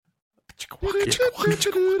Master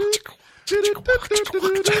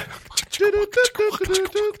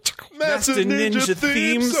Ninja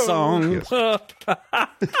theme song.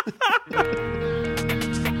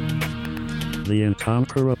 The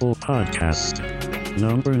Incomparable Podcast,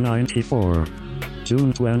 number 94,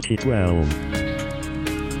 June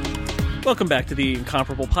 2012. Welcome back to the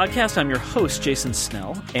Incomparable Podcast. I'm your host, Jason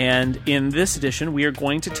Snell, and in this edition, we are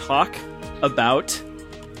going to talk about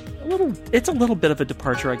it's a little bit of a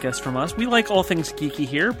departure, I guess, from us. We like all things geeky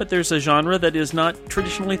here, but there's a genre that is not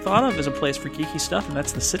traditionally thought of as a place for geeky stuff, and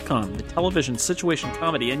that's the sitcom, the television situation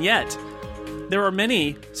comedy. And yet, there are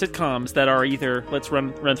many sitcoms that are either, let's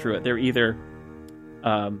run through it, they're either,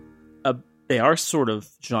 they are sort of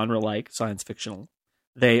genre-like, science fictional,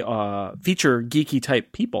 they feature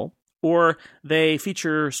geeky-type people, or they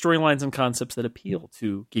feature storylines and concepts that appeal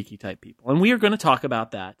to geeky-type people. And we are going to talk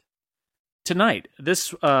about that tonight.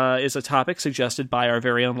 This is a topic suggested by our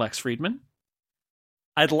very own Lex Friedman.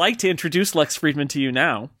 I'd like to introduce Lex Friedman to you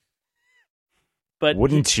now, but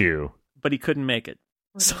wouldn't you? But he couldn't make it.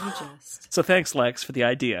 So thanks, Lex, for the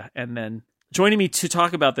idea. And then joining me to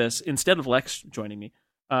talk about this, instead of Lex joining me,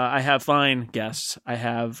 I have fine guests. I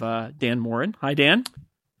have Dan Morin. Hi, Dan.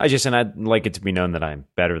 Hi, Jason. I'd like it to be known that I'm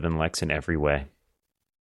better than Lex in every way.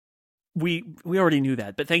 We already knew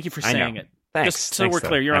that, but thank you for saying it. Thanks. Just so we're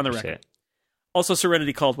clear, you're on the record. Also,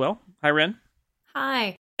 Serenity Caldwell. Hi, Ren.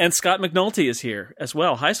 Hi. And Scott McNulty is here as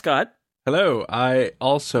well. Hi, Scott. Hello. I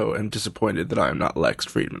also am disappointed that I am not Lex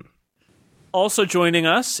Friedman. Also joining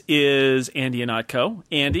us is Andy Anatko.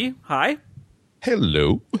 Andy, hi.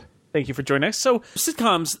 Hello. Thank you for joining us. So,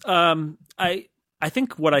 sitcoms, I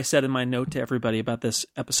think what I said in my note to everybody about this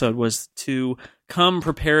episode was to come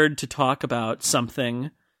prepared to talk about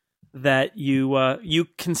something that you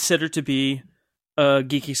consider to be a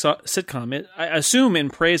geeky sitcom. I assume in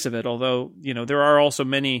praise of it, although, there are also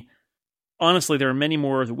many, honestly, there are many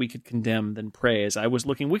more that we could condemn than praise. I was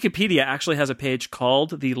looking, Wikipedia actually has a page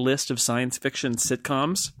called the List of Science Fiction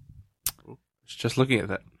Sitcoms. Just looking at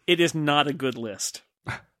that. It is not a good list.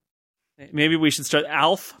 Maybe we should start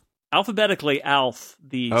alphabetically. Alf,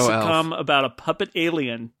 the sitcom about a puppet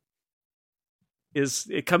alien,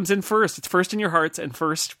 it comes in first. It's first in your hearts and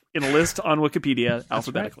first in a list on Wikipedia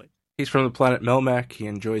alphabetically. Right. He's from the planet Melmac. He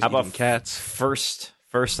enjoys eating cats. First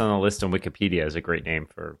on the list on Wikipedia is a great name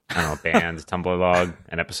for, I don't know, a band, Tumblr log,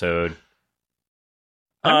 an episode.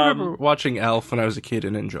 I remember watching Alf when I was a kid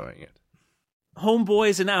and enjoying it.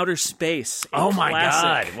 Homeboys in Outer Space. Oh my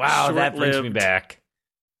God. Wow, that brings me back.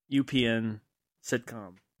 UPN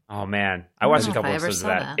sitcom. Oh man. I watched a couple episodes of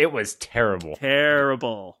that. It was terrible.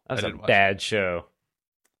 Terrible. That was a bad show.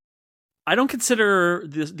 I don't consider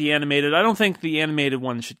the animated. I don't think the animated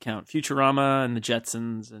one should count. Futurama and the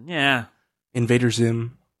Jetsons, and Invader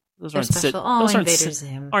Zim. Those aren't those Invader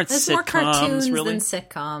Zim. Aren't There's sitcoms, more cartoons really? than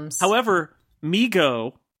sitcoms. However,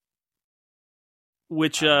 Mego,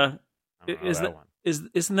 which isn't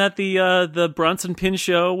that the Bronson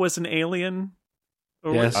Pinchot was an alien?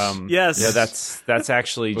 Or yes. Yes. Yeah, that's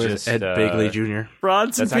actually just Ed Begley Jr.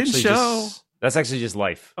 Bronson Pinchot. That's actually just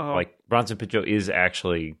life. Oh. Like Bronson Pinchot is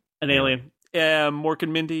actually an alien. Mork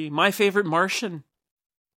and Mindy. My Favorite Martian.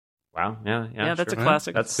 Wow. Yeah. That's a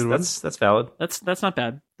classic. That's valid. That's not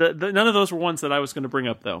bad. None of those were ones that I was going to bring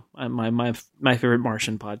up, though. My Favorite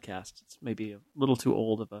Martian podcast. It's maybe a little too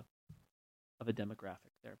old of a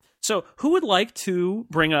demographic there. So, who would like to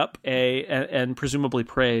bring up and presumably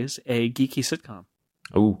praise a geeky sitcom?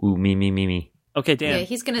 Ooh, me. Okay, Dan. Yeah,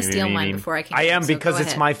 he's going to steal mine before I can. I am, because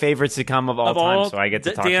it's my favorite sitcom of all time, so I get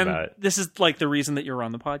to talk Dan, about it. This is like the reason that you're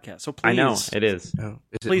on the podcast. So please, I know it is.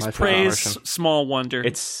 Please praise Small Wonder.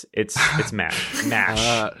 It's MASH.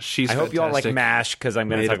 MASH. I hope you all like MASH, because I'm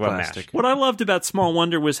going to talk about MASH. What I loved about Small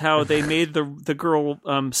Wonder was how they made the girl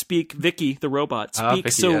speak, Vicky the robot,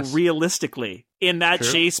 speak Vicky, realistically. In that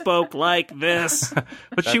she spoke like this,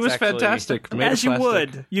 but she was fantastic. As you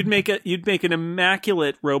would, you'd make an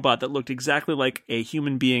immaculate robot that looked exactly like a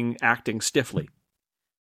human being acting stiffly,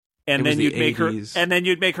 and then you'd make 80s.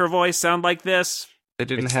 You'd make her voice sound like this. They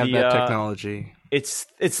didn't have that technology. It's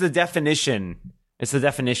the definition. It's the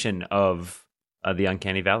definition of the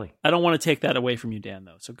uncanny valley. I don't want to take that away from you, Dan,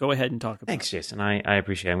 though. So go ahead and talk about. Thanks, Jason. I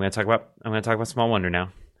appreciate it. I'm going to talk about Small Wonder now.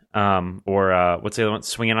 Or what's the other one?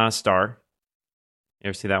 Swinging on a Star. You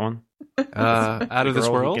ever see that one? Out of This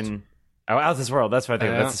World? Out of This World. That's what I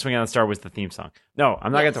think. That's the Swing on the Star was the theme song. No,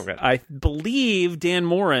 I'm not going to talk about it. I believe Dan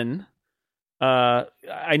Morin,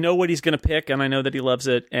 I know what he's going to pick, and I know that he loves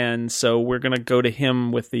it, and so we're going to go to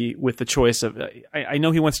him with the choice of... I know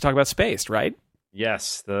he wants to talk about Spaced, right?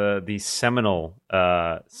 Yes, the seminal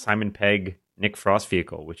Simon Pegg, Nick Frost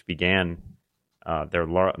vehicle, which began their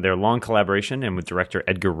long collaboration and with director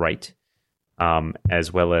Edgar Wright,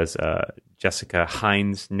 as well as Jessica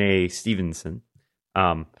Hines Nay Stevenson.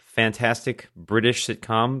 Fantastic British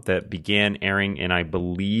sitcom that began airing in, I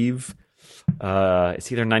believe,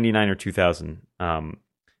 it's either 99 or 2000.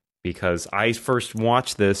 Because I first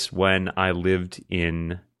watched this when I lived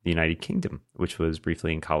in the United Kingdom, which was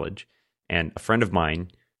briefly in college. And a friend of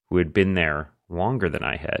mine who had been there longer than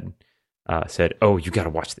I had said, "Oh, you got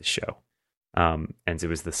to watch this show." And it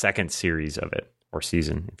was the second series of it, or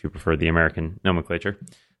season, if you prefer the American nomenclature.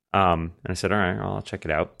 And I said, "All right, I'll check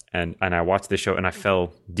it out." And I watched this show, and I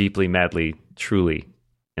fell deeply, madly, truly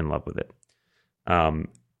in love with it.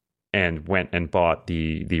 And went and bought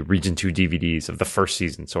the Region 2 DVDs of the first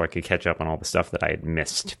season so I could catch up on all the stuff that I had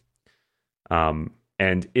missed.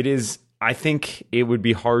 And it is, I think it would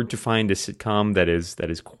be hard to find a sitcom that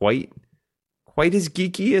is quite as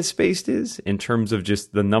geeky as Spaced is, in terms of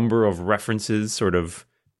just the number of references sort of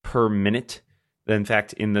per minute. In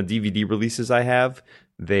fact, in the DVD releases I have,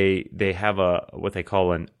 they have what they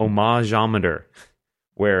call an homageometer,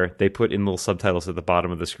 where they put in little subtitles at the bottom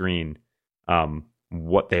of the screen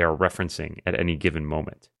what they are referencing at any given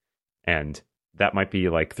moment. And that might be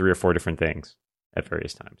like 3 or 4 different things at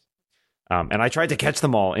various times. And I tried to catch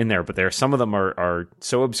them all in there, but some of them are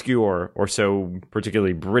so obscure or so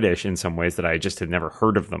particularly British in some ways that I just had never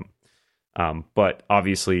heard of them. But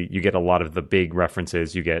obviously you get a lot of the big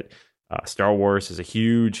references. You get Star Wars is a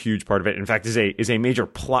huge, huge part of it. In fact, is a major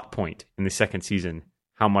plot point in the second season,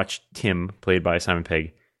 how much Tim, played by Simon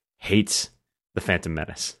Pegg, hates the Phantom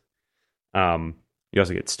Menace. You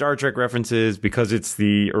also get Star Trek references because it's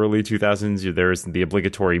the early 2000s. There's the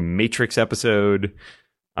obligatory Matrix episode.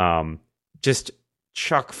 Just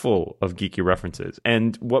chock full of geeky references.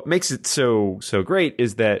 And what makes it so great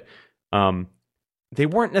is that they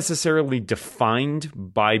weren't necessarily defined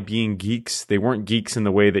by being geeks. They weren't geeks in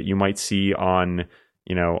the way that you might see on,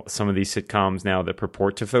 some of these sitcoms now that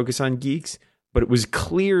purport to focus on geeks. But it was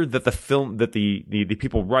clear that the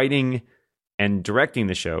people writing and directing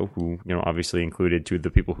the show, who obviously included 2 of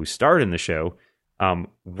the people who starred in the show,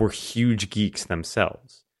 were huge geeks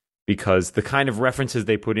themselves, because the kind of references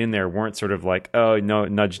they put in there weren't sort of like, oh no,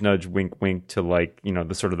 nudge nudge, wink wink to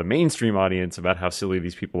the sort of the mainstream audience about how silly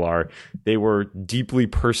these people are. They were deeply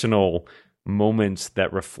personal moments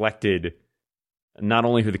that reflected not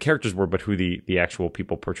only who the characters were, but who the actual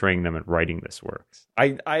people portraying them and writing this works.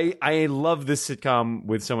 I love this sitcom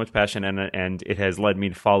with so much passion, and it has led me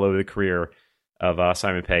to follow the career of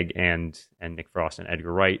Simon Pegg and Nick Frost and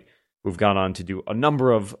Edgar Wright, who've gone on to do a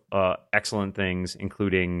number of excellent things,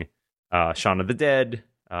 including Shaun of the Dead,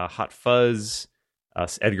 Hot Fuzz.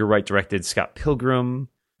 Edgar Wright directed Scott Pilgrim,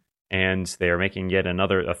 and they are making yet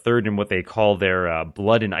a third in what they call their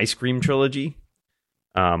Blood and Ice Cream trilogy,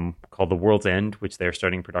 called The World's End, which they're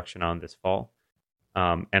starting production on this fall.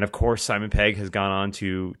 And of course, Simon Pegg has gone on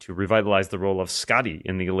to revitalize the role of Scotty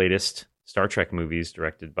in the latest Star Trek movies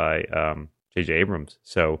directed by J.J. Abrams.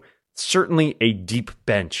 So certainly a deep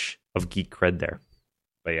bench of geek cred there.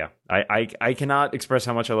 But yeah, I cannot express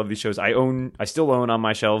how much I love these shows. I still own on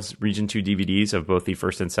my shelves Region 2 DVDs of both the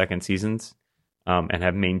first and second seasons, and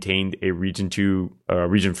have maintained a Region 2,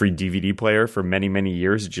 Region Free DVD player for many, many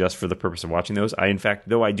years just for the purpose of watching those. In fact,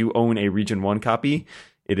 though I do own a Region 1 copy,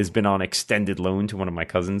 it has been on extended loan to one of my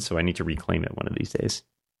cousins, so I need to reclaim it one of these days.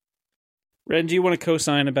 Ren, do you want to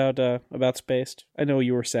co-sign about Spaced? I know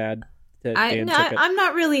you were sad that Dan took it. I'm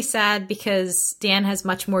not really sad, because Dan has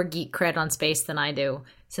much more geek cred on Spaced than I do,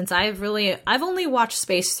 since I've only watched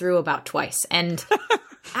Spaced through about twice, and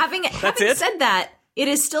having said that, it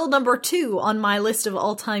is still number 2 on my list of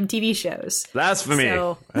all-time TV shows. Blasphemy.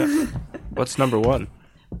 So, what's number 1?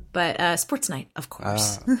 But Sports Night, of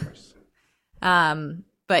course. Of course.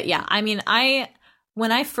 But yeah, I mean,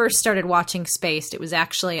 when I first started watching Spaced, it was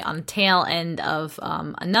actually on the tail end of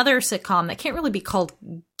another sitcom that can't really be called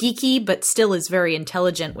geeky, but still is very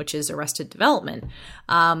intelligent, which is Arrested Development.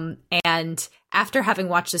 And after having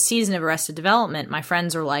watched a season of Arrested Development, my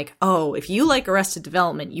friends are like, oh, if you like Arrested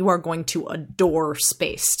Development, you are going to adore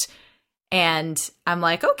Spaced. And I'm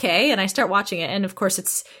like, okay. And I start watching it. And of course,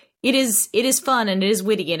 it is fun, and it is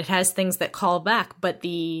witty, and it has things that call back, but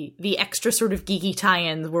the extra sort of geeky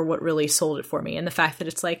tie-ins were what really sold it for me. And the fact that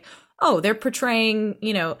it's like, oh, they're portraying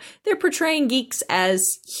geeks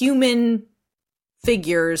as human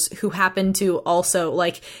figures who happen to also,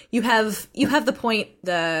 like, you have the point,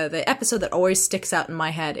 the episode that always sticks out in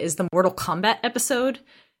my head is the Mortal Kombat episode.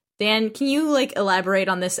 Dan, can you elaborate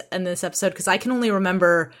on this in this episode? Because I can only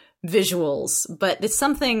remember visuals, but it's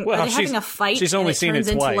something where they're having a fight she's only and it seen turns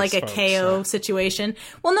it into twice, like a folks, KO situation.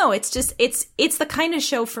 Well, no, it's just it's the kind of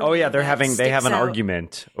show for Oh me yeah, that they have an sticks out.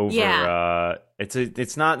 argument over. Yeah.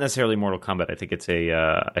 It's not necessarily Mortal Kombat. I think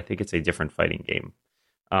it's a different fighting game.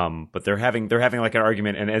 But they're having like an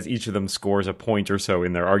argument, and as each of them scores a point or so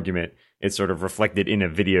in their argument, it's sort of reflected in a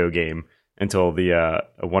video game until the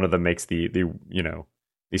one of them makes the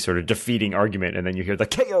sort of defeating argument, and then you hear the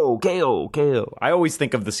KO, KO, KO. I always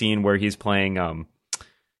think of the scene where he's playing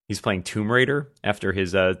Tomb Raider after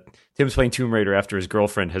Tim's playing Tomb Raider after his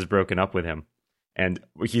girlfriend has broken up with him. And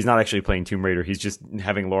he's not actually playing Tomb Raider. He's just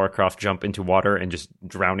having Lara Croft jump into water and just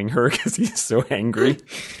drowning her because he's so angry.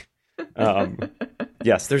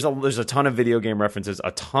 Yes, there's a ton of video game references,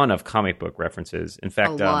 a ton of comic book references. In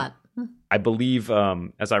fact, A lot. I believe,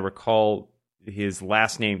 as I recall, his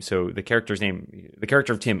last name. So the character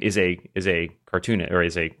of Tim is a cartoon or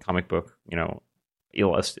is a comic book,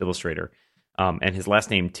 illustrator. And his last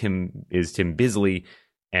name Tim is Tim Bisley,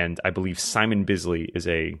 and I believe Simon Bisley is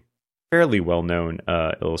a fairly well-known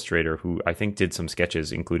illustrator who I think did some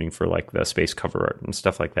sketches, including for like the space cover art and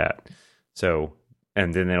stuff like that. So,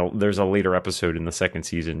 and then there's a later episode in the second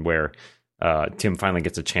season where Tim finally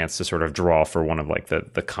gets a chance to sort of draw for one of like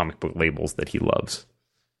the comic book labels that he loves.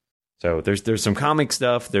 So there's some comic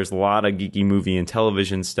stuff. There's a lot of geeky movie and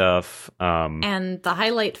television stuff. And the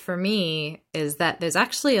highlight for me is that there's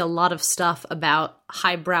actually a lot of stuff about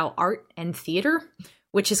highbrow art and theater,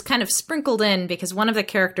 which is kind of sprinkled in because one of the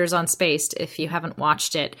characters on Spaced, if you haven't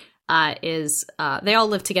watched it, is they all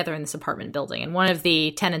live together in this apartment building. And one of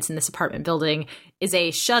the tenants in this apartment building is a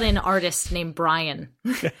shut-in artist named Brian,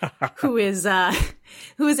 who is a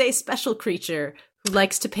special creature who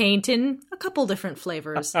likes to paint in a couple different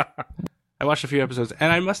flavors. I watched a few episodes,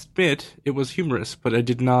 and I must admit, it was humorous, but it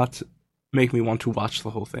did not make me want to watch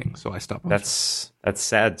the whole thing, so I stopped watching. That's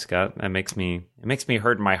sad, Scott. It makes me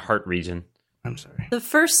hurt my heart region. I'm sorry. The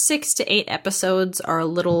first 6 to 8 episodes are a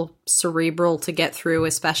little cerebral to get through,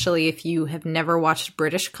 especially if you have never watched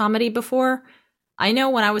British comedy before. I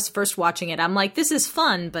know when I was first watching it, I'm like, this is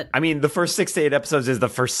fun, but... I mean, the first 6 to 8 episodes is the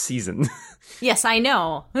first season. Yes, I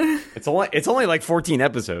know. It's only like 14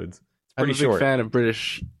 episodes. Pretty short. I'm a big fan of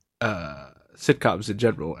British sitcoms in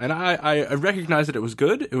general, and I recognized that it was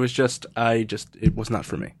good. It was just it was not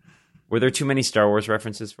for me. Were there too many Star Wars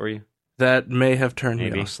references for you? That may have turned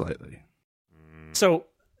me off slightly. So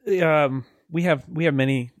we have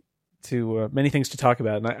many things to talk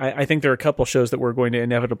about, and I think there are a couple shows that we're going to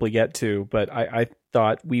inevitably get to, but I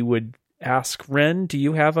thought we would ask Ren, do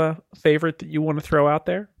you have a favorite that you want to throw out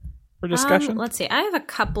there for discussion? Let's see. I have a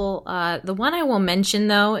couple. The one I will mention,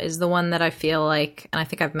 though, is the one that I feel like, and I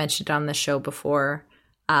think I've mentioned on the show before,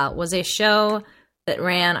 was a show that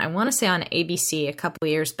ran, I want to say, on ABC a couple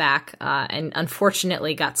of years back, and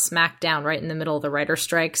unfortunately got smacked down right in the middle of the writer's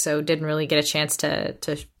strike, so didn't really get a chance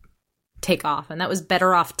to take off. And that was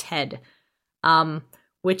Better Off Ted,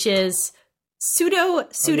 which is pseudo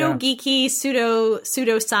geeky,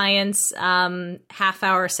 pseudo science,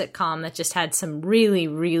 half-hour sitcom that just had some really,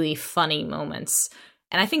 really funny moments.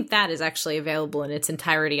 And I think that is actually available in its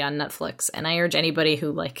entirety on Netflix. And I urge anybody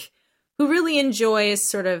who really enjoys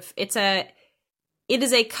sort of, it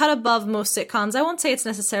is a cut above most sitcoms. I won't say it's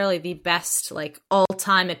necessarily the best, like,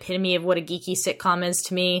 all-time epitome of what a geeky sitcom is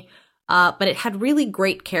to me, but it had really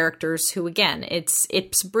great characters who, again,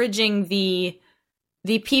 it's bridging the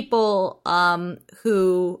people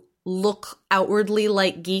who look outwardly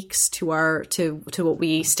like geeks to what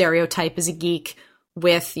we stereotype as a geek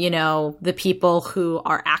with, the people who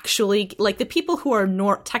are actually, like, the people who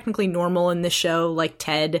are technically normal in the show, like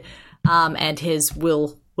Ted and his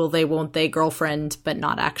will they, won't they girlfriend, but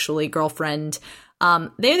not actually girlfriend. They're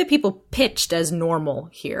the people pitched as normal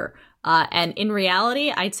here. And in reality,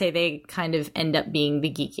 I'd say they kind of end up being the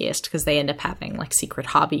geekiest because they end up having like secret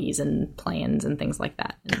hobbies and plans and things like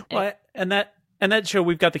that. And that show,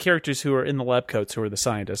 we've got the characters who are in the lab coats who are the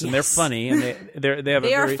scientists, and they're funny, and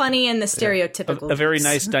they are funny in the stereotypical a very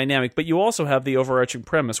nice dynamic. But you also have the overarching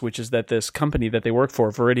premise, which is that this company that they work for,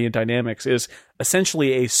 Viridian Dynamics, is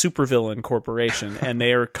essentially a supervillain corporation, and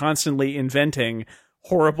they are constantly inventing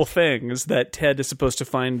horrible things that Ted is supposed to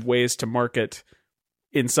find ways to market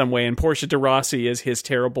in some way. And Portia de Rossi is his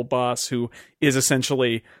terrible boss, who is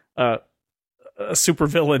essentially a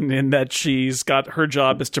supervillain in that she's got, her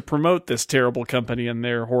job is to promote this terrible company and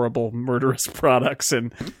their horrible murderous products.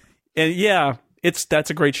 And yeah, that's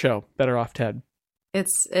a great show. Better Off Ted.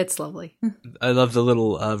 It's lovely. I love the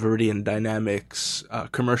little Viridian Dynamics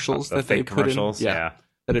commercials that they put in. Yeah.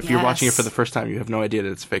 That if you're watching it Yes. for the first time, you have no idea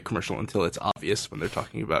that it's a fake commercial until it's obvious when they're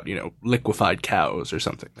talking about, liquefied cows or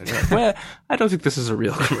something. And you're like, well, I don't think this is a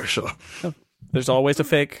real commercial. There's always a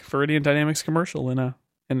fake Viridian Dynamics commercial in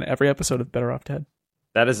every episode of Better Off Dead.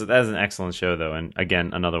 That is an excellent show, though, and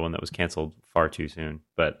again, another one that was canceled far too soon.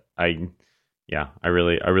 But I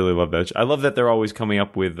really love that. I love that they're always coming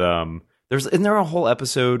up with. Isn't there a whole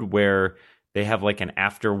episode where they have like an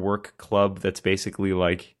after work club that's basically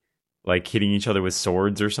like hitting each other with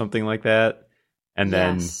swords or something like that, and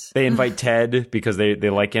then they invite Ted because they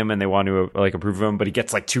like him and they want to like approve of him, but he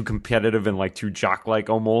gets like too competitive and like too jock like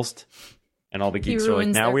almost, and all the geeks are like,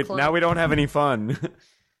 now we don't have any fun.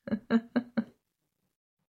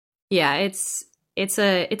 Yeah, it's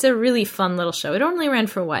a really fun little show. It only ran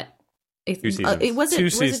for what? 2 seasons. Was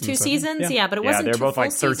it 2 seasons? Yeah, but it wasn't they're two both full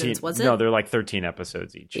like 13. seasons, was it? No, they're like 13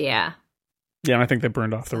 episodes each. Yeah. Yeah, and I think they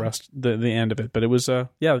burned off the rest, the end of it. But it was,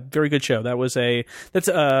 very good show. That's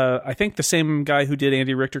I think the same guy who did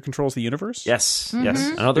Andy Richter Controls the Universe. Yes, Mm-hmm.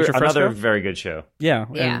 yes, another very good show. Yeah,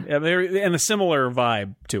 Yeah. and a similar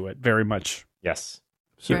vibe to it, very much. Yes,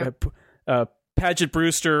 Sure. Paget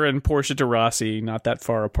Brewster and Portia de Rossi, not that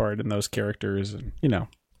far apart in those characters, and No.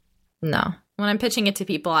 When I'm pitching it to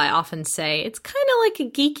people, I often say it's kind of like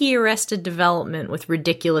a geeky Arrested Development with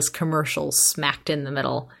ridiculous commercials smacked in the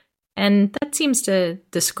middle. And that seems to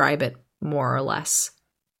describe it more or less.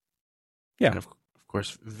 Yeah. And of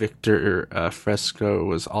course, Victor Fresco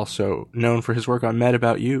was also known for his work on Mad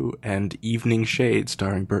About You and Evening Shade,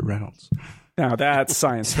 starring Burt Reynolds. now that's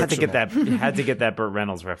science had fiction. to get that Burt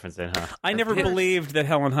Reynolds reference in, huh? I never believed that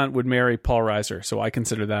Helen Hunt would marry Paul Reiser, so I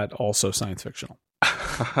consider that also science fictional.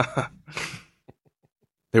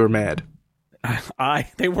 They were mad.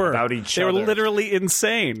 They were About each They were other. literally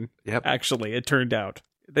insane. Yep. Actually, it turned out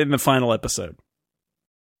in the final episode.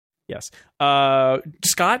 Yes.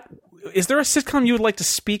 Scott, is there a sitcom you would like to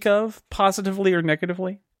speak of, positively or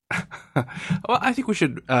negatively? Well, I think we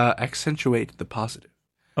should accentuate the positive.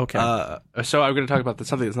 Okay. So I'm going to talk about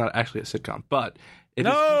something that's not actually a sitcom, but it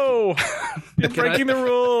is. No, you're breaking the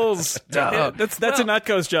rules. No. That's a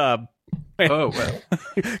Nutco's job. Oh, well.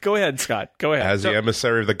 Go ahead, Scott. Go ahead. As the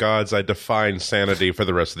emissary of the gods, I define sanity for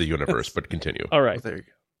the rest of the universe, but continue. All right. There you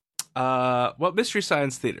go. Well, Mystery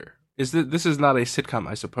Science Theater this is not a sitcom,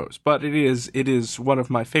 I suppose, but it is one of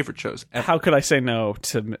my favorite shows ever. How could I say no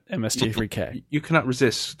to MST3K? You cannot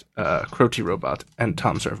resist Crotty Robot and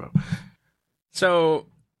Tom Servo. So,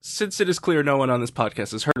 since it is clear no one on this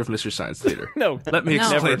podcast has heard of Mystery Science Theater, No. let me No,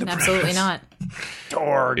 explain the absolutely not.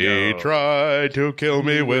 He tried to kill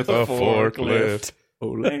me with a forklift.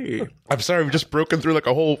 Ole. I'm sorry, I've just broken through like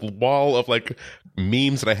a whole wall of like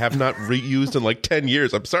memes that I have not reused in like 10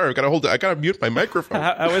 years. I'm sorry, I gotta mute my microphone.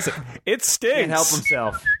 How is it? It stinks. Can't help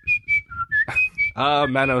himself.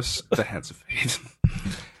 Manos, the Hands of Fate.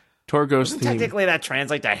 Torgo's theme. Technically, that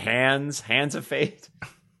translates to hands of fate.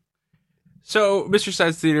 So, Mystery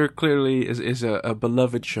Science Theater clearly is a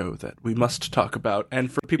beloved show that we must talk about.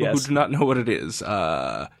 And for people Yes. who do not know what it is,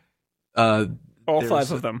 All there's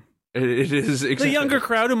 5 of them. it is The younger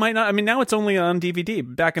crowd who might not. I mean, now it's only on DVD.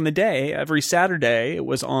 Back in the day, every Saturday it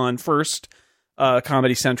was on first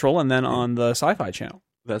Comedy Central and then on the Sci-Fi Channel.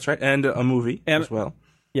 That's right, and a movie And- as well.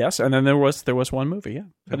 Yes, and then there was one movie. Yeah,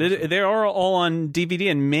 but they are all on DVD,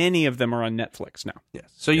 and many of them are on Netflix now. Yes.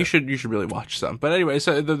 So you should really watch some. But anyway,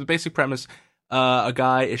 so the basic premise: a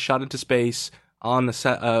guy is shot into space on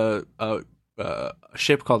a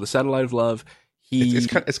ship called the Satellite of Love. It's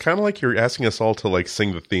kind of like you're asking us all to like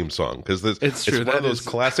sing the theme song because It's true, one of that those is-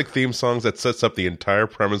 classic theme songs that sets up the entire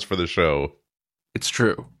premise for the show. It's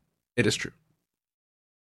true. It is true.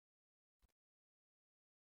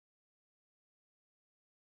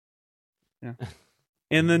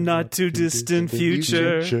 In the not too distant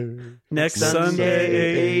future, next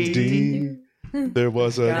Sunday. There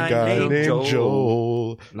was a guy named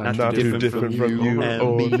Joel, not too different from you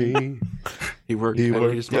or me. He worked He at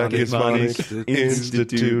worked his at his Monic Monic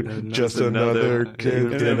Institute, just another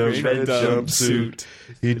kid in a red jumpsuit.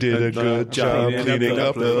 He did a good job cleaning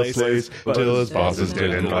up the place, till his bosses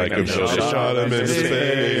didn't like him, so they shot him in his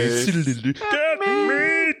face. Get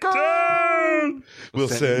me down! We'll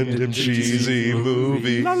send him cheesy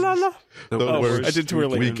movies. La la la. The worst I did too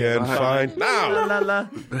early. we can find now.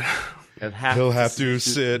 He'll have to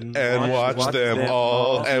sit and watch them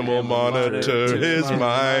all, and we'll monitor his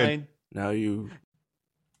mind. Now you.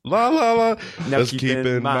 La la la. Just keep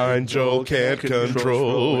in mind, Joel can't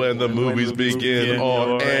control when the movies begin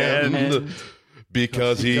or end,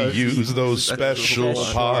 because he used those special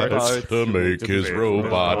parts to make his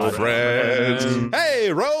robot friends.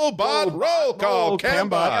 Hey, robot, roll call,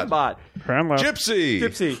 Cambot.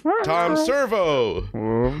 Gypsy. Tom Servo.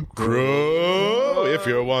 Crow. If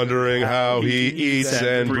you're wondering how he eats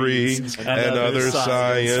and breathes and other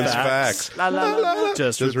science facts.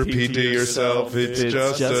 Just repeat to yourself, it's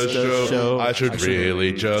just a show. I should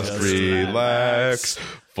really just relax.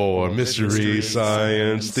 For Mystery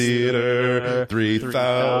Science Theater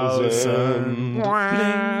 3000.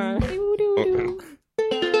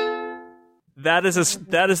 That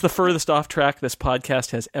is the furthest off track this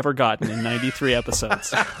podcast has ever gotten in 93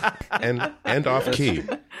 episodes. and off key.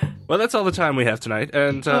 Well, that's all the time we have tonight.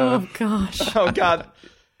 And Oh gosh. Oh, God.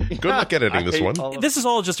 Good luck editing this one. This is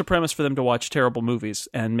all just a premise for them to watch terrible movies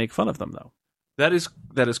and make fun of them, though. that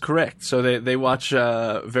is correct. So they watch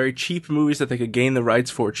very cheap movies that they could gain the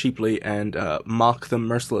rights for cheaply and mock them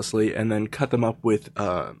mercilessly, and then cut them up with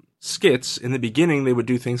skits. In the beginning, they would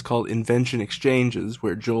do things called invention exchanges,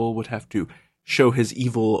 where Joel would have to show his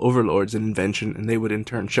evil overlords an invention, and they would in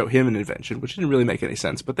turn show him an invention, which didn't really make any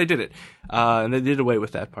sense, but they did it. And they did away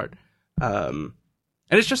with that part.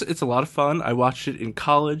 And it's a lot of fun. I watched it in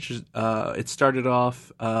college. It started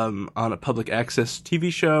off on a public access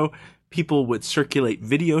TV show. People would circulate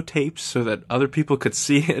videotapes so that other people could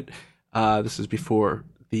see it. This is before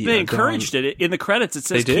the... They encouraged it. In the credits, it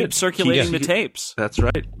says keep circulating the tapes. That's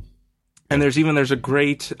right. And there's a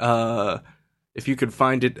great... if you could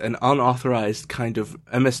find it, an unauthorized kind of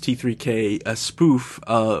MST3K, a spoof.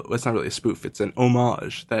 Well, it's not really a spoof. It's an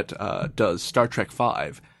homage that does Star Trek V.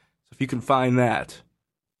 So if you can find that,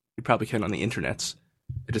 you probably can on the internets.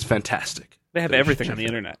 It is fantastic. They have everything on the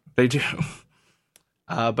internet. They do.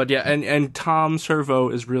 But yeah, and Tom Servo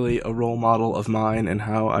is really a role model of mine and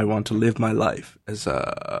how I want to live my life as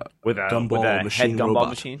a gumball machine head gumball robot.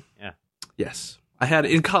 machine. Yeah. Yes, I had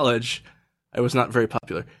in college. I was not very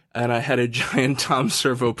popular, and I had a giant Tom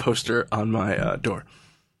Servo poster on my door.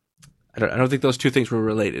 I don't think those two things were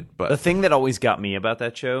related, but The thing that always got me about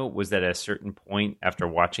that show was that at a certain point after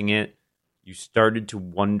watching it, you started to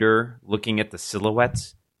wonder, looking at the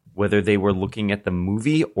silhouettes, whether they were looking at the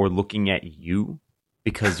movie or looking at you,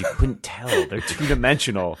 because you couldn't tell. They're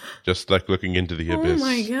two-dimensional. Just like looking into the abyss. Oh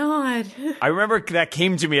my god. I remember that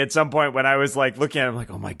came to me at some point when I was like looking at it, I'm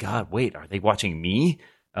like, oh my God, wait, are they watching me?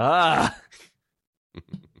 That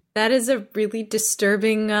is a really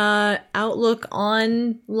disturbing outlook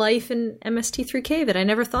on life in MST3K that I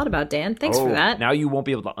never thought about, Dan. Thanks for that. Now you won't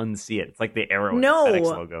be able to unsee it. It's like the Arrow No. Aesthetics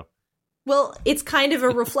logo. Well, it's kind of a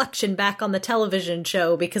reflection back on the television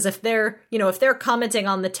show, because if they're commenting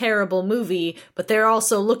on the terrible movie, but they're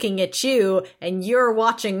also looking at you and you're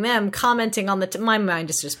watching them commenting on my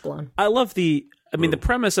mind is just blown. I love the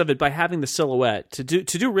premise of it by having the silhouette to do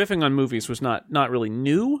riffing on movies was not really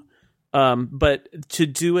new, but to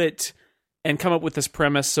do it and come up with this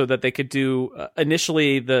premise so that they could do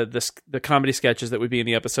initially the comedy sketches that would be in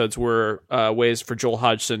the episodes were ways for Joel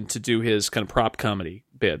Hodgson to do his kind of prop comedy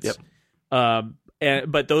bits. Yep.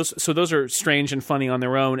 But those are strange and funny on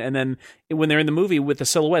their own. And then when they're in the movie with the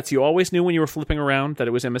silhouettes, you always knew when you were flipping around that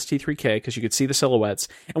it was MST3K because you could see the silhouettes.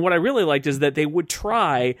 And what I really liked is that they would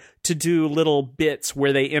try to do little bits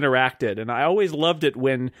where they interacted. And I always loved it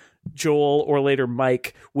when Joel or later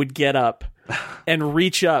Mike would get up and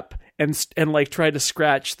reach up and like try to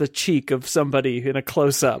scratch the cheek of somebody in a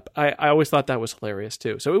close up. I always thought that was hilarious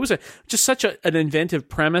too. So it was just such an inventive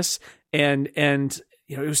premise, and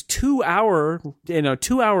it was 2 hour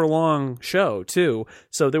long show too.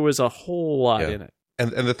 So there was a whole lot in it.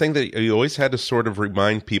 And the thing that you always had to sort of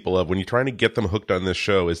remind people of when you're trying to get them hooked on this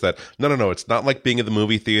show is that no, it's not like being in the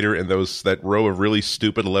movie theater and that row of really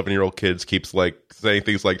stupid 11-year-old kids keeps like saying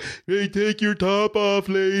things like, "Hey, take your top off,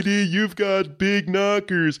 lady. You've got big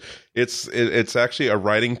knockers." It's actually a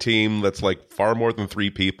writing team that's like far more than 3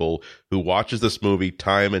 people who watches this movie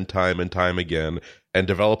time and time and time again and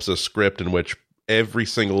develops a script in which every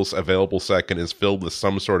single available second is filled with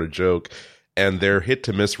some sort of joke. And their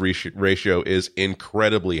hit-to-miss ratio is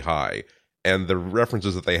incredibly high. And the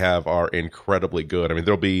references that they have are incredibly good. I mean,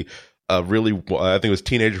 there'll be a really, I think it was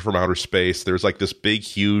Teenager from Outer Space. There's like this big,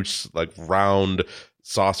 huge, like round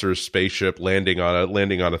saucer spaceship landing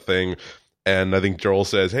on a thing. And I think Joel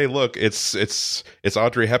says, "Hey, look, it's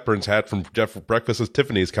Audrey Hepburn's hat from Breakfast with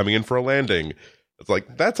Tiffany's coming in for a landing." It's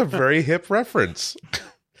like, that's a very hip reference.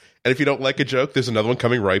 And if you don't like a joke, there's another one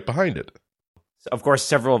coming right behind it. Of course,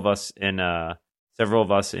 several of us in the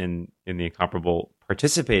Incomparable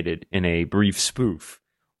participated in a brief spoof.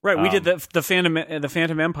 Right, we did the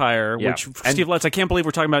Phantom Empire, which Steve Lutz. I can't believe we're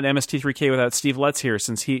talking about MST3K without Steve Lutz here,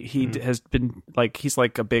 since he has been he's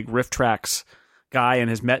like a big riff tracks guy and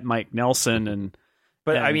has met Mike Nelson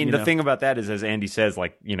But I mean, the thing about that is, as Andy says,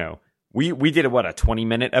 we did a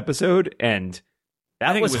 20-minute episode, and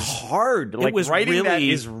That think was it was hard. Like was writing that really,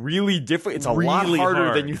 is really difficult. It's a lot really harder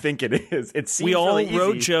hard. than you think it is. It seems We all really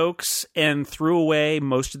wrote easy. jokes and threw away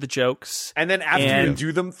most of the jokes. And then after you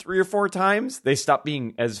do them 3 or 4 times, they stop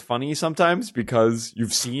being as funny sometimes because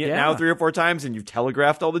you've seen it now 3 or 4 times and you've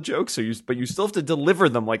telegraphed all the jokes. But you still have to deliver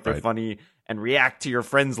them like they're funny and react to your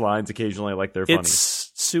friends' lines occasionally like they're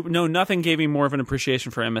funny. Nothing gave me more of an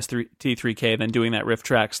appreciation for MST3K than doing that riff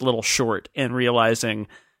tracks little short and realizing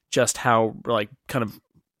just how like kind of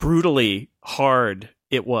brutally hard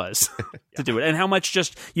it was to do it, and how much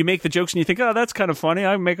just you make the jokes and you think, oh, that's kind of funny.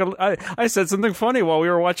 I said something funny while we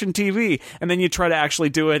were watching TV, and then you try to actually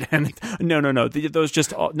do it, and no, those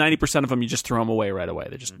just 90% of them you just throw them away right away.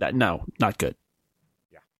 They're just not good.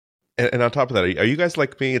 Yeah, and on top of that, are you guys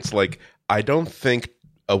like me? It's like I don't think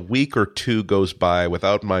a week or 2 goes by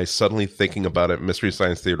without my suddenly thinking about a Mystery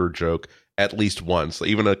Science Theater joke at least once,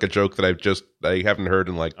 even like a joke that I haven't heard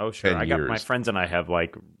in like 10 years. My friends and I have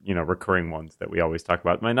like, recurring ones that we always talk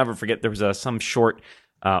about. I never forget there was some short,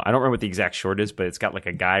 I don't remember what the exact short is, but it's got like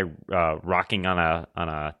a guy rocking on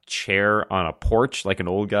a chair on a porch, like an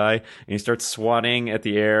old guy, and he starts swatting at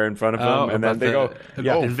the air in front of him, and then they go,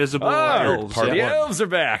 invisible elves. The elves are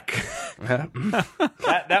back.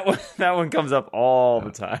 that one comes up all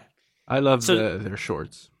the time. I love their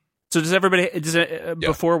shorts. So does everybody?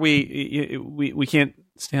 Before we can't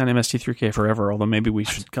stay on MST3K forever. Although maybe we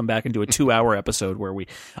should come back and do a 2-hour episode where we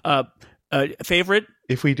favorite.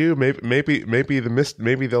 If we do,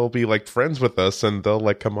 maybe they'll be like friends with us and they'll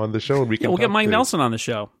like come on the show and we can. We'll get Mike Nelson on the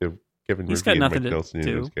show. He's got nothing to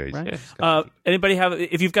do. Right? Anybody have?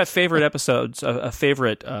 If you've got favorite episodes, a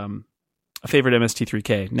favorite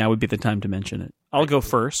MST3K, now would be the time to mention it. I'll go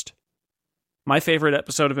first. My favorite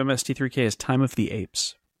episode of MST3K is Time of the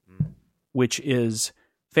Apes, which is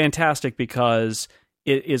fantastic because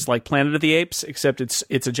it is like Planet of the Apes, except it's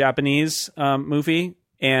a Japanese movie,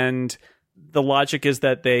 and the logic is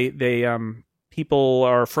that they people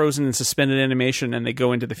are frozen in suspended animation, and they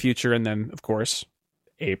go into the future, and then of course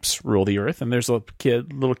apes rule the earth, and there's a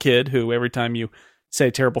little kid who every time you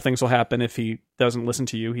say terrible things will happen, if he doesn't listen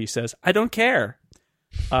to you, he says, "I don't care."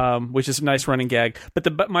 Which is a nice running gag.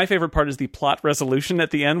 But my favorite part is the plot resolution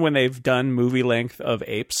at the end when they've done movie length of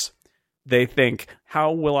apes. They think,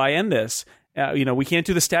 how will I end this? We can't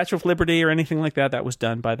do the Statue of Liberty or anything like that. That was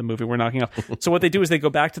done by the movie we're knocking off. So what they do is they go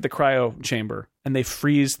back to the cryo chamber and they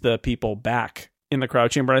freeze the people back in the cryo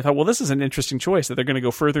chamber. And I thought, well, this is an interesting choice that they're going to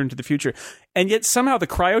go further into the future. And yet somehow the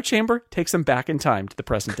cryo chamber takes them back in time to the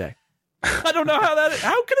present day. I don't know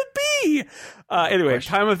how could it be? Anyway,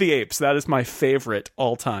 Time of the Apes. That is my favorite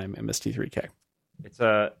all-time MST3K.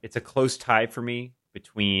 It's a close tie for me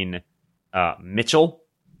between Mitchell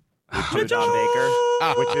with John Baker,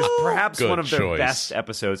 which is perhaps one of their best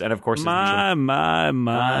episodes, and of course, my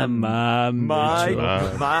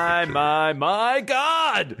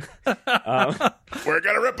God! We're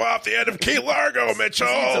gonna rip off the end of Key Largo, Mitchell.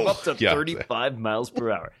 Up to 35 miles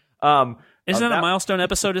per hour. Isn't that a milestone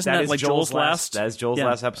episode? Isn't that like Joel's last? That is Joel's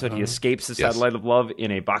last episode. He escapes the satellite of love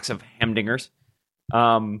in a box of Hemdingers.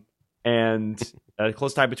 And a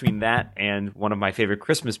close tie between that and one of my favorite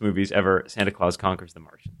Christmas movies ever, Santa Claus Conquers the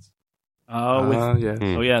Martians.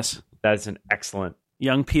 Oh, yes. That's an excellent...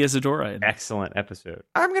 Young Pia Zadora. Excellent episode.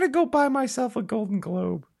 I'm going to go buy myself a Golden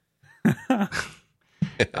Globe.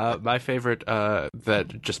 My favorite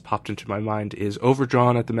that just popped into my mind is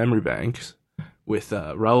Overdrawn at the Memory Banks with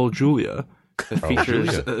Raul Julia. That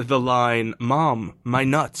features the line, "Mom, my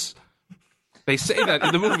nuts." They say that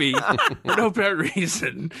in the movie for no apparent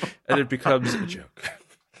reason, and it becomes a joke.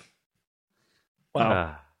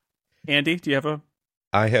 Wow. Andy, do you have a...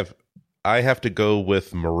 I have to go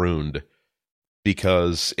with Marooned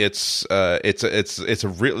because it's a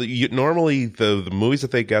really normally the movies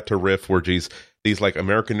that they got to riff were these like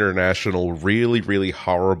American International really, really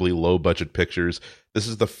horribly low budget pictures. This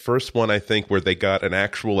is the first one I think where they got an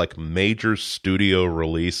actual like major studio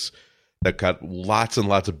release that got lots and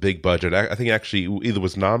lots of big budget. I think actually either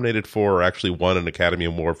was nominated for or actually won an Academy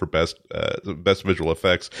Award for best visual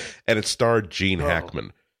effects, and it starred Gene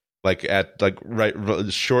Hackman.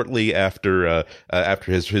 Shortly after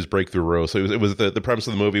his breakthrough role. So it was the premise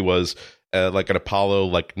of the movie was like an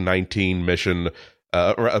Apollo 19 mission, like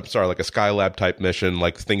a Skylab type mission.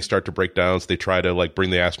 Like things start to break down, so they try to like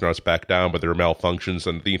bring the astronauts back down, but there are malfunctions,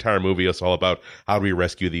 and the entire movie is all about how do we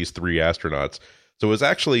rescue these 3 astronauts. So it was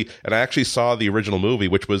actually, and I actually saw the original movie,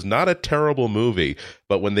 which was not a terrible movie.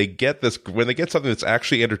 But when they get something that's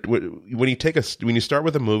actually when you start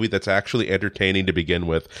with a movie that's actually entertaining to begin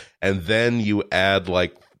with, and then you add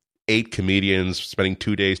like 8 comedians spending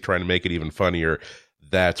 2 days trying to make it even funnier,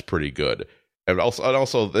 that's pretty good. And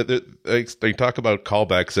also, they talk about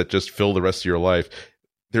callbacks that just fill the rest of your life.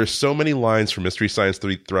 There's so many lines from Mystery Science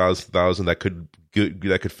 3000 that could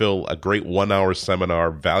fill a great 1 hour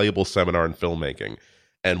seminar, valuable seminar in filmmaking.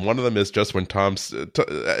 And one of them is just when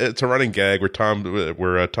it's a running gag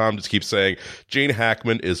where Tom just keeps saying, Gene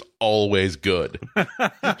Hackman is always good.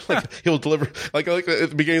 Like he'll deliver like at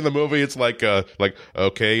the beginning of the movie, it's like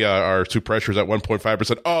okay, our two pressures at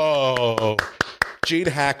 1.5%. Oh, Gene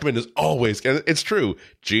Hackman is always, and it's true.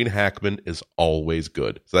 Gene Hackman is always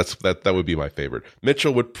good. So that would be my favorite.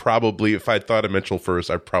 Mitchell would probably, if I'd thought of Mitchell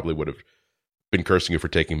first, I probably would have been cursing you for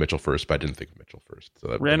taking Mitchell first, but I didn't think of Mitchell first.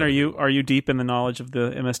 So Ren, are you deep in the knowledge of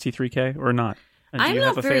the MST3K or not? And I'm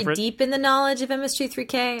not very deep in the knowledge of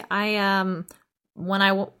MST3K.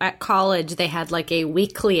 At college, they had like a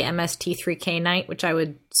weekly MST3K night, which I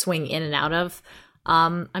would swing in and out of.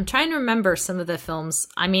 I'm trying to remember some of the films.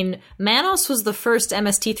 I mean, Manos was the first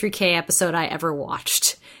MST3K episode I ever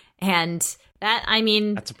watched, and that's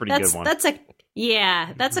a pretty good one.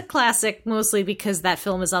 That's a classic, mostly because that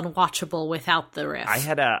film is unwatchable without the riff. I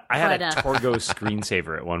had a Torgo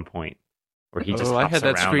screensaver at one point where he just I had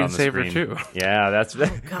that screensaver too. Yeah, that's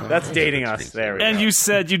dating us. There we go. And you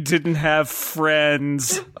said you didn't have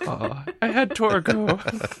friends. I had Torgo.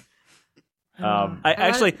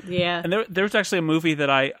 And there was actually a movie that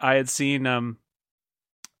I had seen.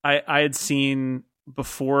 I had seen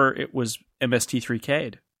before it was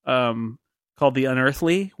MST3K'd. Called The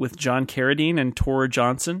Unearthly with John Carradine and Tora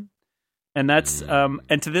Johnson. And that's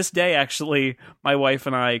and to this day, actually, my wife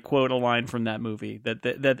and I quote a line from that movie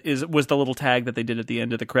was the little tag that they did at the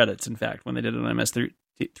end of the credits, in fact, when they did it on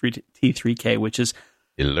MST3K, which is,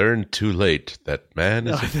 you learned too late that man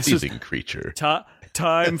is a thieving creature.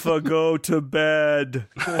 Time for go to bed.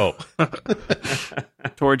 Oh.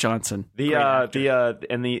 Tor Johnson. In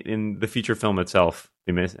the feature film itself,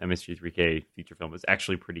 the MSG3K feature film is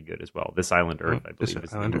actually pretty good as well. This Island Earth, I believe, is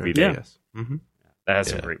the movie. Yes. Mm-hmm. That has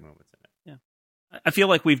some great moments in it. Yeah. I feel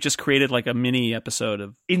like we've just created like a mini episode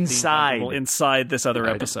of inside this other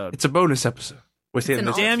episode. It's a bonus episode.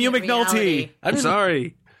 Damn you, McNulty! Reality. I'm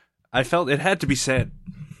sorry. I felt it had to be said.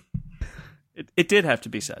 It did have to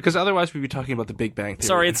be said, because otherwise we'd be talking about the Big Bang Theory.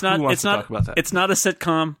 Sorry, it's not. Talk about that? It's not a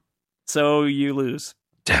sitcom, so you lose.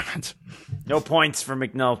 Damn it! No points for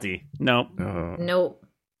McNulty. No. Nope.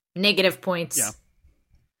 Negative points. Yeah.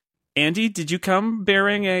 Andy, did you come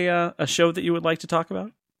bearing a show that you would like to talk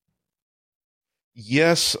about?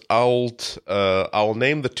 Yes, I'll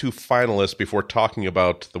name the two finalists before talking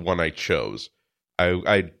about the one I chose.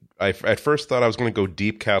 I at first thought I was going to go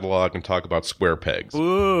deep catalog and talk about Square Pegs.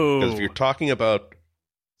 Ooh. Because if you're talking about...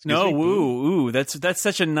 that's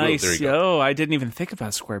such a nice... I didn't even think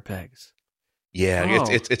about Square Pegs. Yeah,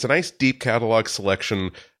 it's a nice deep catalog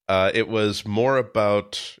selection. It was more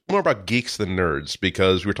about geeks than nerds,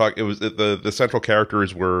 because we're talking. It was the central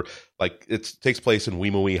characters were like, it takes place in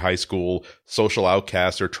Wee High School. Social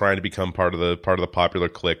outcasts are trying to become part of the popular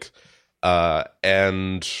clique,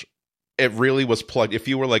 and it really was plugged. If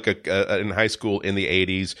you were like in high school in the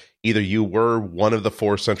 80s, either you were one of the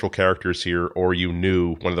four central characters here, or you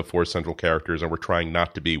knew one of the four central characters and were trying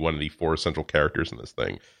not to be one of the four central characters in this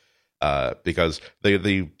thing, because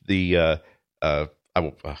goodness.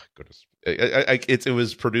 It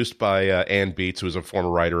was produced by Ann Beats, who was a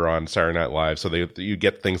former writer on Saturday Night Live. So you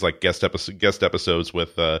get things like guest episodes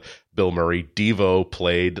with Bill Murray. Devo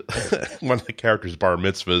played one of the characters' bar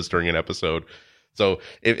mitzvahs during an episode. So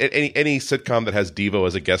if any sitcom that has Devo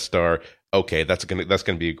as a guest star, okay, that's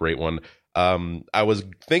gonna be a great one. I was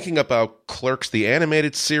thinking about Clerks, the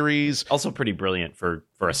animated series. Also pretty brilliant for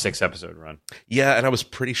a 6-episode run. Yeah, and I was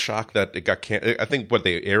pretty shocked that it got I think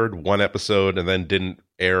they aired one episode and then didn't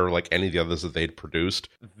air like any of the others that they'd produced.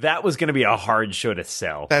 That was going to be a hard show to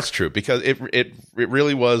sell. That's true, because it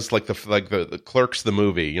really was like the Clerks, the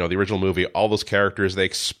movie, the original movie. All those characters, they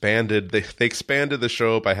expanded the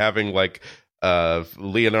show by having like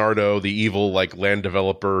Leonardo, the evil like land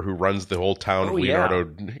developer who runs the whole town of Leonardo,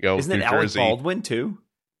 Isn't New it Alec Jersey. Baldwin too?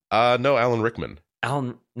 No, Alan Rickman.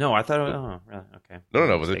 No, I thought. Oh, really? Okay.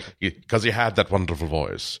 No, because he had that wonderful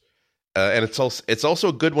voice, and it's also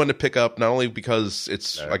a good one to pick up, not only because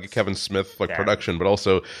it's like a Kevin Smith production, but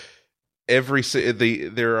also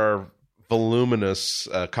there are voluminous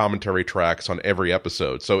commentary tracks on every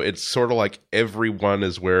episode. So it's sort of like every one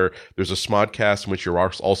is where there's a Smodcast in which you're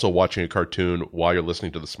also watching a cartoon while you're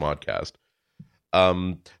listening to the Smodcast.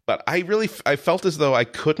 But I felt as though I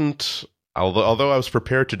couldn't, although I was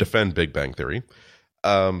prepared to defend Big Bang Theory.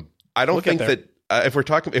 I don't think that if we're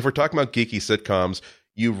talking about geeky sitcoms,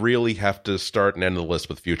 you really have to start and end the list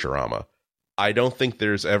with Futurama. I don't think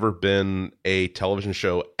there's ever been a television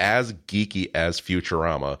show as geeky as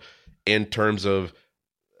Futurama in terms of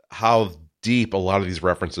how deep a lot of these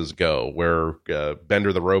references go, where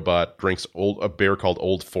Bender the robot drinks a beer called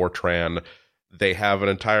Old Fortran. They have an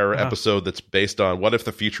entire episode that's based on what if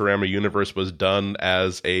the Futurama universe was done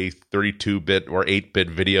as a 32-bit or 8-bit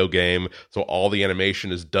video game, so all the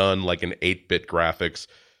animation is done like in 8-bit graphics.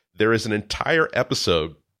 There is an entire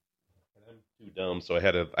episode. I'm too dumb, so I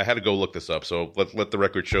had to go look this up. So let the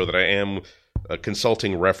record show that I am a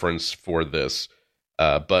consulting reference for this.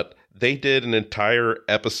 But they did an entire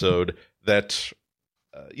episode that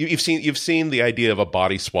you've seen the idea of a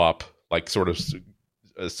body swap, like sort of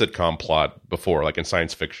a sitcom plot before, like in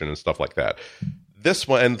science fiction and stuff like that. This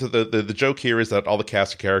one, and the joke here is that all the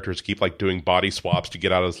cast of characters keep like doing body swaps to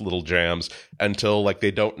get out of little jams until like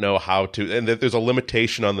they don't know how to, and that there's a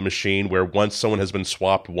limitation on the machine where once someone has been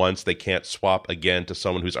swapped once, they can't swap again to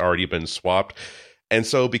someone who's already been swapped. And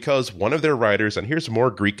so because one of their writers, and here's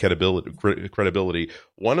more Greek credibility,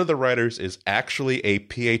 one of the writers is actually a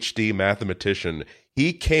PhD mathematician.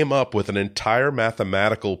 He came up with an entire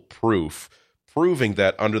mathematical proof proving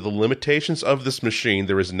that under the limitations of this machine,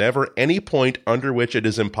 there is never any point under which it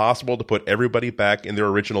is impossible to put everybody back in their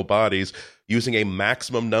original bodies using a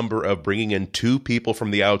maximum number of bringing in 2 people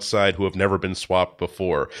from the outside who have never been swapped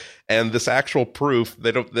before. And this actual proof,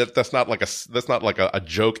 that's not like a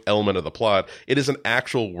joke element of the plot. It is an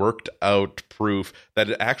actual worked out proof that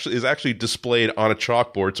it actually is actually displayed on a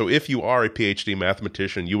chalkboard. So if you are a PhD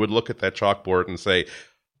mathematician, you would look at that chalkboard and say,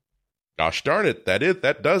 gosh darn it,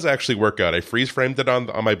 that does actually work out. I freeze framed it on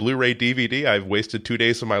my Blu-ray DVD. I've wasted 2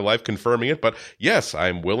 days of my life confirming it, but yes,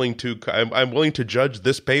 I'm willing to judge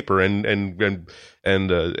this paper and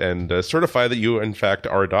certify that you in fact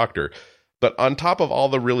are a doctor. But on top of all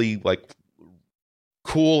the really like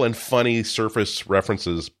cool and funny surface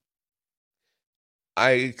references,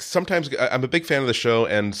 I'm a big fan of the show,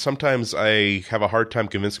 and sometimes I have a hard time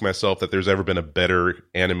convincing myself that there's ever been a better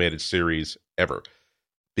animated series ever.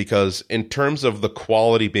 Because in terms of the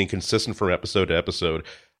quality being consistent from episode to episode,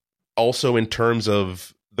 also in terms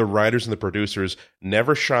of the writers and the producers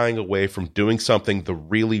never shying away from doing something the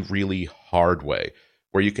really, really hard way,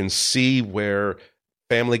 where you can see where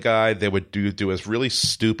Family Guy, they would do a really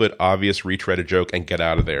stupid, obvious retread a joke and get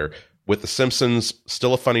out of there. With The Simpsons,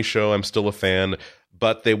 still a funny show, I'm still a fan,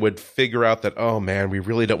 but they would figure out that, oh man, we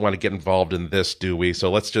really don't want to get involved in this, do we? So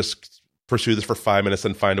let's just pursue this for 5 minutes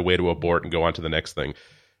and find a way to abort and go on to the next thing.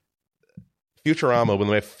 Futurama, one of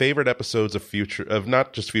my favorite episodes of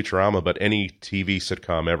not just Futurama, but any TV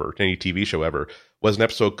sitcom ever, any TV show ever, was an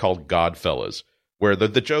episode called Godfellas, where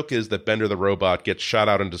the joke is that Bender the robot gets shot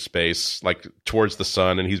out into space, like towards the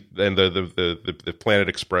sun, and the Planet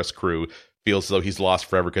Express crew feels as though he's lost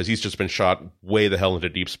forever because he's just been shot way the hell into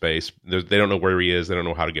deep space. They don't know where he is. They don't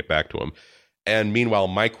know how to get back to him. And meanwhile,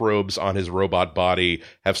 microbes on his robot body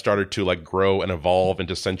have started to like grow and evolve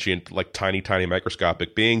into sentient, like tiny, tiny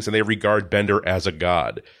microscopic beings, and they regard Bender as a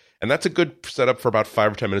god. And that's a good setup for about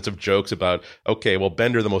 5 or 10 minutes of jokes about, okay, well,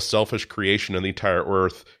 Bender, the most selfish creation on the entire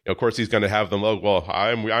earth. Of course, he's going to have them. Oh, well,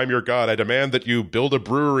 I'm your god. I demand that you build a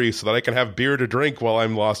brewery so that I can have beer to drink while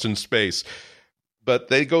I'm lost in space. But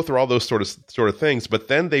they go through all those sort of things. But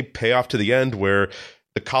then they pay off to the end where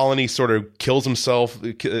the colony sort of kills himself,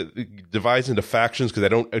 divides into factions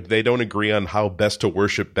because they don't agree on how best to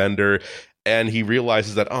worship Bender, and he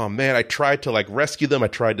realizes that, oh man, I tried to like rescue them, I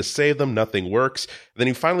tried to save them, nothing works. And then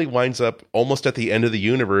he finally winds up almost at the end of the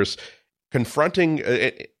universe,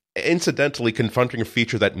 incidentally confronting a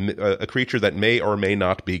creature that may or may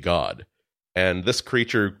not be God, and this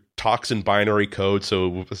creature talks in binary code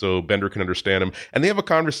so Bender can understand him. And they have a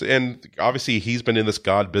conversation, and obviously he's been in this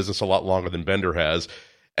god business a lot longer than Bender has,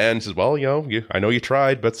 and says, well, I know you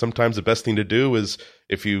tried, but sometimes the best thing to do is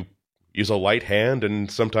if you use a light hand,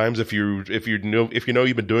 and sometimes if you know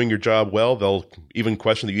you've been doing your job well, they'll even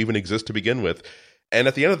question that you even exist to begin with. And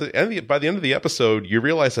at by the end of the episode, you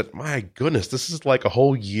realize that, my goodness, this is like a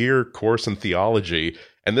whole year course in theology,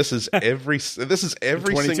 and this is every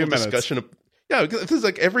single discussion. Yeah, this is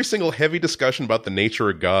like every single heavy discussion about the nature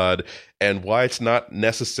of God and why it's not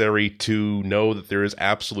necessary to know that there is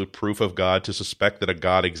absolute proof of God to suspect that a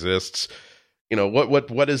God exists.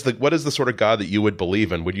 What is the sort of God that you would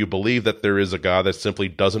believe in? Would you believe that there is a God that simply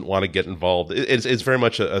doesn't want to get involved? It's very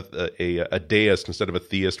much a deist instead of a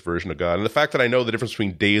theist version of God. And the fact that I know the difference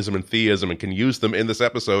between deism and theism and can use them in this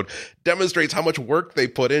episode demonstrates how much work they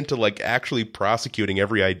put into like actually prosecuting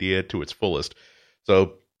every idea to its fullest.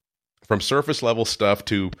 So from surface level stuff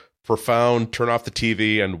to profound turn off the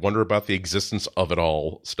TV and wonder about the existence of it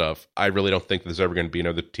all stuff, I really don't think there's ever going to be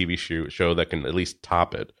another TV show that can at least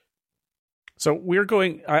top it. So we're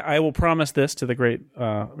going. I will promise this to the great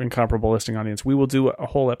incomparable listening audience. We will do a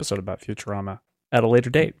whole episode about Futurama at a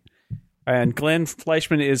later date. And Glenn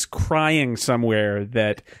Fleischman is crying somewhere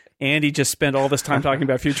that Andy just spent all this time talking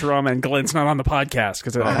about Futurama and Glenn's not on the podcast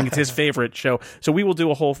because I think it's his favorite show. So we will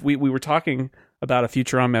do a whole. We were talking about a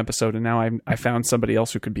Futurama episode, and now I found somebody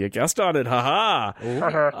else who could be a guest on it.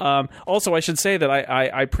 Also, I should say that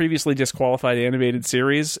I previously disqualified animated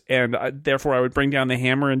series, and therefore I would bring down the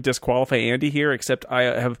hammer and disqualify Andy here, except I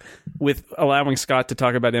have, with allowing Scott to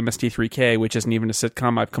talk about MST3K, which isn't even a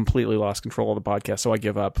sitcom, I've completely lost control of the podcast, so I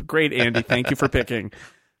give up. Great, Andy. Thank you for picking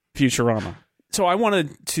Futurama. So I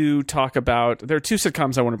wanted to talk about. There are two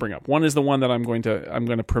sitcoms I want to bring up. One is the one that I'm going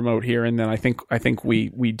to promote here, and then I think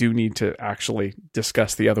we do need to actually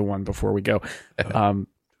discuss the other one before we go. We have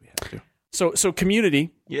to. So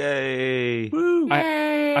Community, Yay! Woo.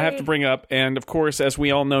 I have to bring up, and of course, as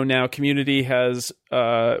we all know now, Community has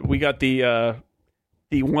we got the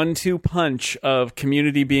 1-2 punch of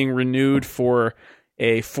Community being renewed for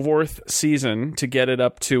a 4th season to get it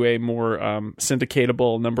up to a more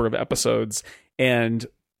syndicatable number of episodes. And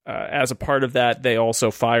as a part of that, they also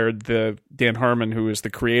fired the Dan Harmon, who is the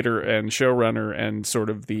creator and showrunner and sort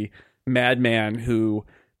of the madman who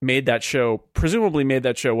made that show, presumably made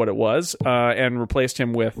that show what it was, and replaced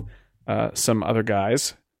him with some other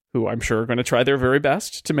guys who I'm sure are going to try their very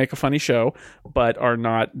best to make a funny show, but are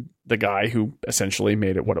not the guy who essentially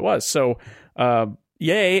made it what it was. So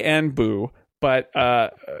yay and boo. But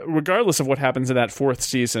regardless of what happens in that 4th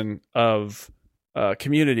season of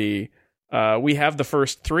Community, we have the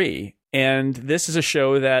first 3. And this is a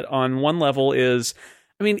show that on one level is,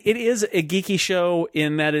 I mean, it is a geeky show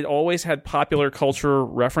in that it always had popular culture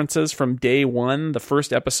references from day one. The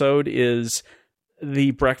first episode is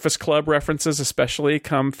the Breakfast Club references, especially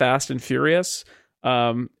come Fast and Furious.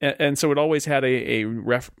 And so it always had a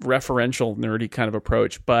referential, nerdy kind of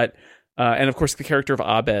approach. But, and of course, the character of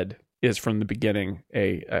Abed is from the beginning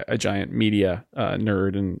a giant media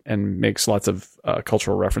nerd and makes lots of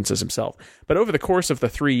cultural references himself. But over the course of the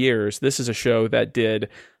 3 years, this is a show that did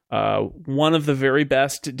one of the very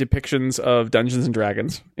best depictions of Dungeons and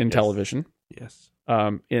Dragons in television. Yes.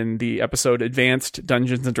 In the episode Advanced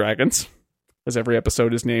Dungeons and Dragons, as every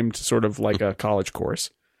episode is named sort of like a college course.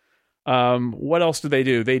 What else did they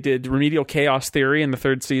do? They did Remedial Chaos Theory in the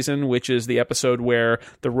 3rd season, which is the episode where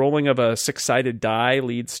the rolling of a 6-sided die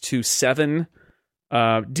leads to 7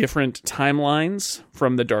 different timelines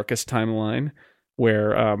from the darkest timeline,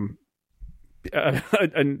 where a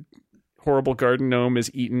horrible garden gnome is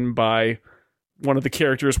eaten by one of the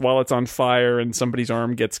characters while it's on fire, and somebody's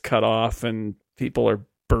arm gets cut off, and people are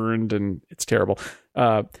burned, and it's terrible.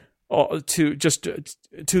 To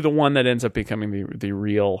the one that ends up becoming the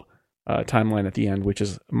real timeline at the end, which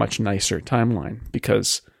is a much nicer timeline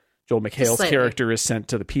because Joel McHale's character is sent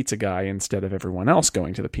to the pizza guy instead of everyone else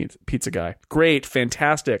going to the pizza guy. Great,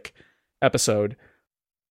 fantastic episode.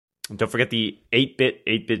 Don't forget the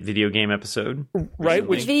 8-bit video game episode. Right?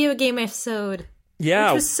 The video game episode.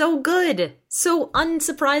 Yeah. Which was so good. So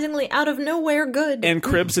unsurprisingly out of nowhere good. And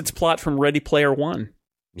cribs its plot from Ready Player One.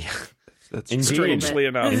 Yeah. That's strangely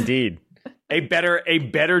enough. Indeed. A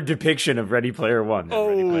better depiction of Ready Player One.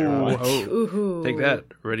 Ready Player One. Ooh. Take that,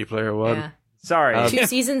 Ready Player One. Yeah. Sorry. 2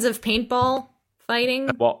 seasons of paintball fighting.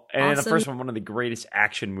 Well, and awesome. the first one of the greatest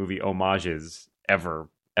action movie homages ever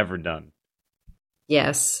done.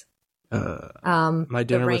 Yes. My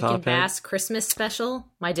Dinner the with Rankin Abed. Bass Christmas special,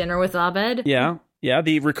 My Dinner with Abed. Yeah,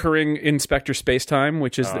 the recurring Inspector Spacetime,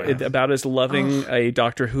 which is about as loving a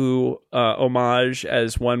Doctor Who homage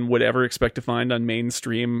as one would ever expect to find on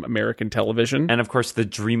mainstream American television. And of course, the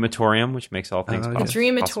Dreamatorium, which makes all things possible. The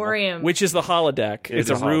Dreamatorium. Which is the holodeck.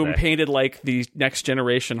 It's a room holodeck. painted like the Next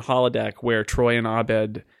Generation holodeck where Troy and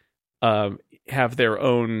Abed have their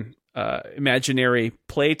own imaginary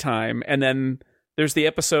playtime. And then there's the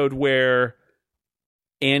episode where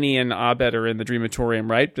Annie and Abed are in the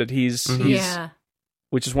Dreamatorium, right? That he's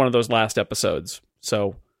which is one of those last episodes.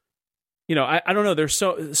 So, you know, I don't know. There's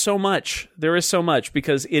so much. There is so much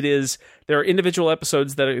because there are individual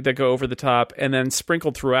episodes that go over the top, and then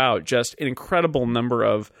sprinkled throughout just an incredible number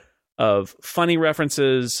of funny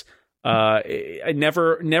references. I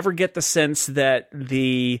never get the sense that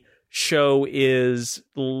the show is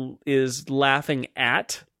laughing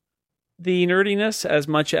at the nerdiness as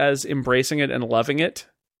much as embracing it and loving it.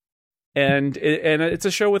 And it's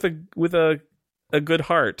a show with a good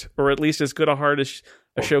heart, or at least as good a heart as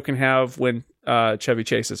a show can have when Chevy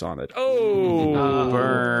Chase is on it.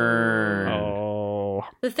 Burn. Oh.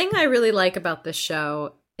 The thing I really like about this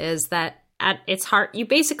show is that at its heart, you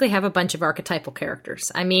basically have a bunch of archetypal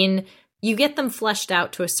characters. I mean, you get them fleshed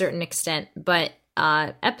out to a certain extent, but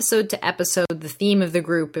episode to episode, the theme of the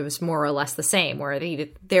group, it was more or less the same, where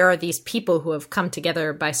there are these people who have come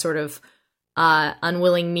together by sort of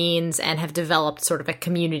unwilling means and have developed sort of a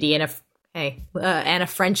community and a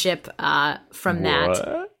friendship from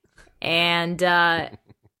that. And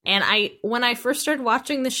when I first started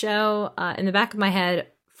watching the show, in the back of my head,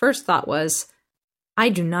 first thought was, I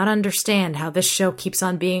do not understand how this show keeps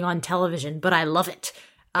on being on television, but I love it.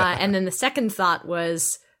 And then the second thought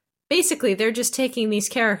was, basically, they're just taking these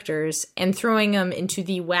characters and throwing them into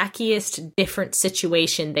the wackiest different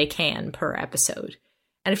situation they can per episode.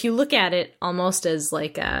 And if you look at it almost as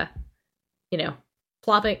like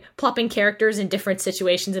plopping characters in different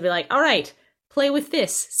situations and be like, all right, play with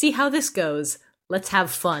this, see how this goes. Let's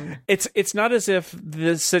have fun. It's not as if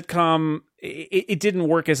the sitcom, it didn't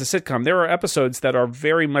work as a sitcom. There are episodes that are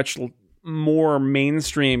very much more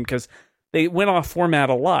mainstream because they went off format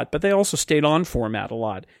a lot, but they also stayed on format a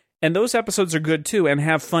lot. And those episodes are good too and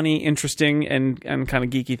have funny, interesting, and kind of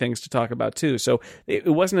geeky things to talk about too. So it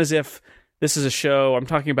wasn't as if this is a show, I'm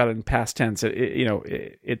talking about it in past tense,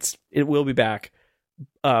 it will be back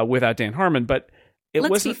without Dan Harmon, but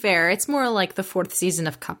let's be fair, it's more like the 4th season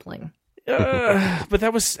of Coupling. But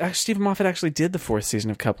that was Stephen Moffat actually did the 4th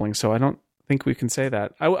season of Coupling, so I don't think we can say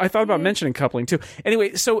that. I thought about mentioning Coupling too.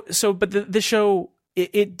 Anyway, but the show,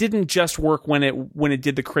 it didn't just work when it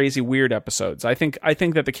did the crazy weird episodes. I think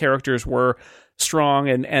that the characters were strong,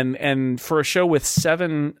 and for a show with a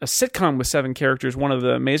sitcom with 7 characters, one of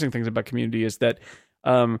the amazing things about Community is that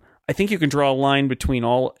I think you can draw a line between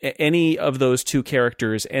any of those 2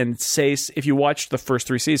 characters and say, if you watched the first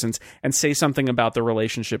 3 seasons, and say something about the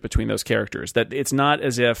relationship between those characters. That it's not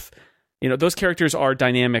as if, those characters are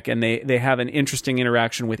dynamic and they have an interesting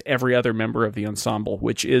interaction with every other member of the ensemble,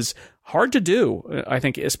 which is hard to do, I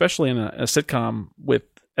think, especially in a sitcom with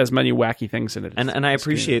as many wacky things in it. And I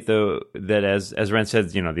appreciate, though, that as Ren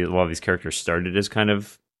said, a lot of these characters started as kind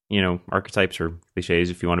of, archetypes or cliches,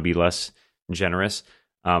 if you want to be less generous.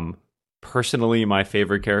 Personally, my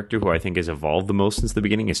favorite character, who I think has evolved the most since the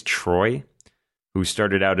beginning, is Troy, who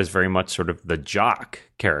started out as very much sort of the jock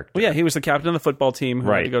character. Well, yeah, he was the captain of the football team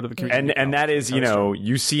who had to go to the community. And that is,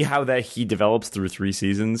 you see how that he develops through 3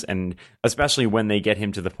 seasons, and especially when they get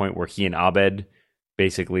him to the point where he and Abed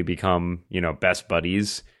basically become, best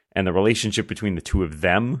buddies, and the relationship between the 2 of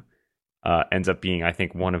them ends up being, I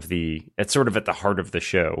think, it's sort of at the heart of the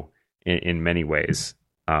show in many ways.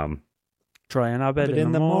 Troy and Abed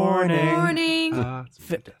in the morning.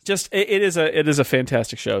 It is a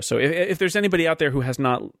fantastic show. So if there's anybody out there who has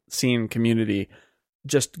not seen Community,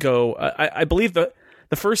 just go. I believe the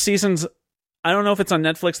first season's, I don't know if it's on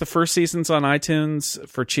Netflix. The first season's on iTunes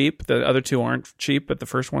for cheap. The other 2 aren't cheap, but the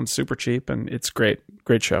first one's super cheap, and it's great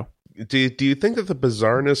show. Do you think that the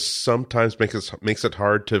bizarreness sometimes makes it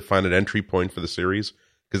hard to find an entry point for the series?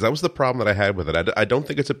 Because that was the problem that I had with it. I don't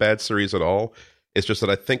think it's a bad series at all. It's just that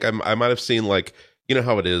I think I might have seen, like, you know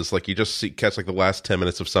how it is, like you just catch like the last 10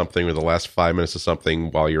 minutes of something or the last 5 minutes of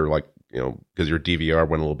something while you're like, because your DVR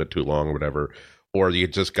went a little bit too long or whatever, or you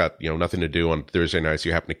just got, nothing to do on Thursday nights.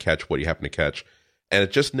 You happen to catch what you happen to catch. And I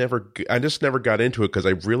just never got into it because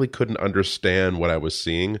I really couldn't understand what I was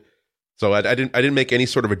seeing. So I didn't make any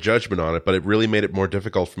sort of a judgment on it, but it really made it more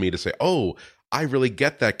difficult for me to say, oh, I really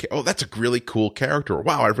get that. Oh, that's a really cool character.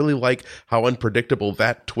 Wow, I really like how unpredictable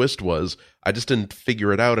that twist was. I just didn't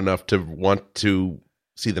figure it out enough to want to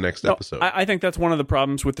see the next episode. I think that's one of the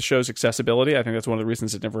problems with the show's accessibility. I think that's one of the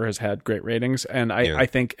reasons it never has had great ratings. And I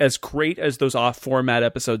think as great as those off-format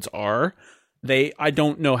episodes are, I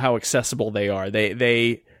don't know how accessible they are.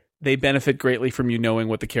 They benefit greatly from you knowing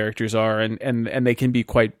what the characters are, and they can be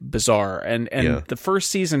quite bizarre. And the first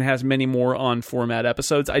season has many more on-format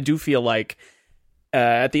episodes. I do feel like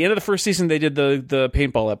at the end of the first season, they did the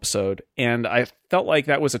paintball episode, and I felt like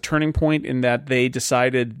that was a turning point in that they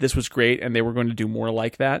decided this was great and they were going to do more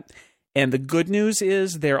like that. And the good news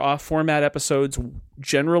is their off-format episodes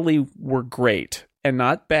generally were great and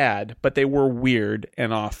not bad, but they were weird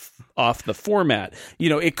and off the format.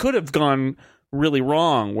 It could have gone really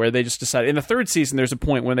wrong where they just decided in the 3rd season there's a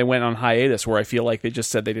point when they went on hiatus where I feel like they just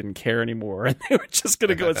said they didn't care anymore and they were just going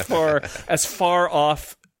to go as far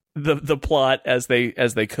off the plot as they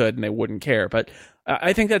could, and they wouldn't care. But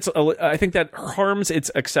I think that harms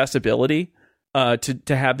its accessibility to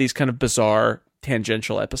have these kind of bizarre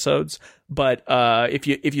tangential episodes. But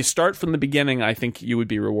if you start from the beginning, I think you would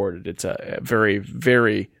be rewarded. It's a very,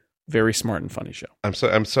 very, very smart and funny show.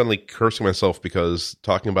 I'm suddenly cursing myself because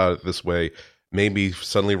talking about it this way made me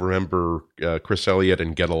suddenly remember Chris Elliott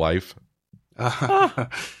and Get a Life.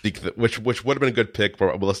 which would have been a good pick,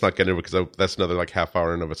 but let's not get into it because that's another like half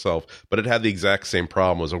hour in of itself. But it had the exact same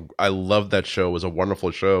problem. I loved that show. It was a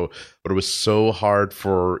wonderful show, but it was so hard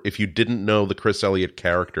for if you didn't know the Chris Elliott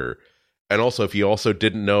character, and also if you also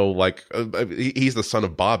didn't know like he's the son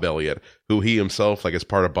of Bob Elliott, who he himself like is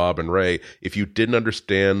part of Bob and Ray. If you didn't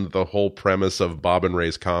understand the whole premise of Bob and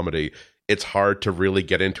Ray's comedy, it's hard to really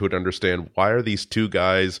get into it and understand why are these two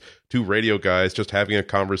radio guys just having a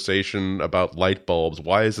conversation about light bulbs.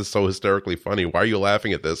 Why is this so hysterically funny? Why are you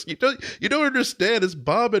laughing at this? You don't understand. It's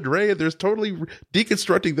Bob and Ray and there's totally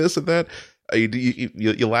deconstructing this and that.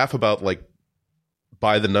 You laugh about like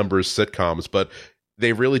by the numbers sitcoms, but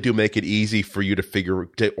they really do make it easy for you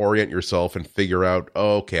to orient yourself and figure out,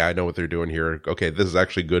 oh, okay, I know what they're doing here. Okay, this is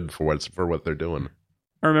actually good for what they're doing.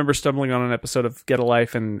 I remember stumbling on an episode of Get a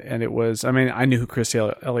Life, and it was, I mean, I knew who Chris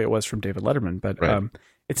Elliott was from David Letterman, but right.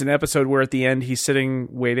 It's an episode where at the end he's sitting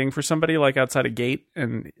waiting for somebody like outside a gate,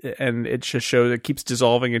 and it just shows it keeps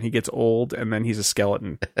dissolving, and he gets old, and then he's a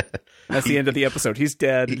skeleton. That's the end of the episode. He's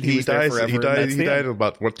dead. He dies. Forever, he died in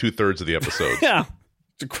about 2/3 of the episode. Yeah,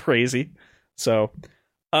 it's crazy. So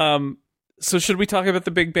should we talk about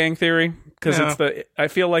the Big Bang Theory? Because I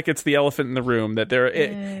feel like it's the elephant in the room that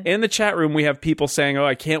in the chat room we have people saying, "Oh,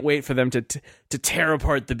 I can't wait for them to tear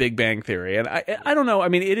apart the Big Bang Theory." And I don't know. I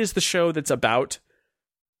mean, it is the show that's about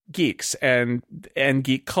geeks and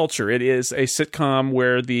geek culture. It is a sitcom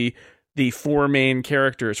where the four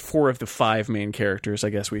of the five main characters, I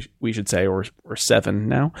guess we should say, or seven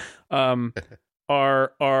now, are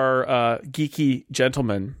geeky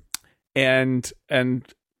gentlemen, and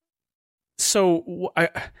so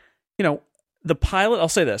the pilot, I'll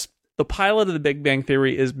say this, the pilot of the Big Bang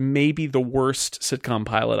Theory is maybe the worst sitcom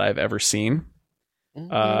pilot I've ever seen.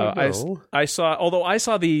 I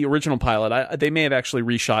saw the original pilot. They may have actually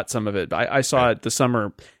reshot some of it, but I saw it the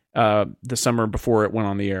summer before it went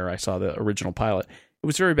on the air. I saw the original pilot. It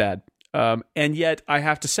was very bad. And yet I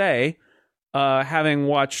have to say, having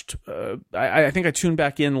watched, I think I tuned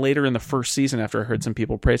back in later in the first season after I heard some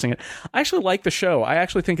people praising it. I actually like the show. I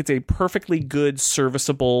actually think it's a perfectly good,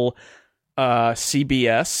 serviceable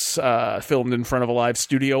CBS filmed in front of a live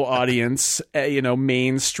studio audience,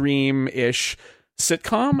 mainstream-ish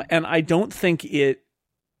sitcom, and I don't think it.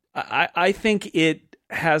 I think it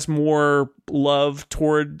has more love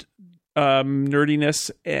toward nerdiness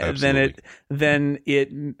than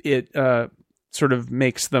it sort of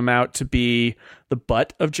makes them out to be the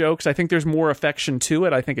butt of jokes. I think there's more affection to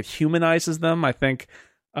it. I think it humanizes them. I think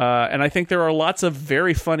there are lots of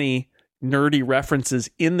very funny nerdy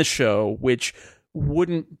references in the show, which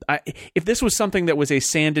if this was something that was a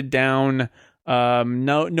sanded down,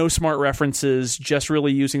 no smart references, just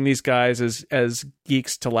really using these guys as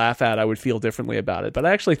geeks to laugh at, I would feel differently about it. But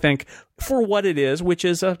I actually think for what it is, which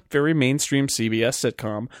is a very mainstream CBS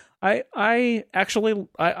sitcom, I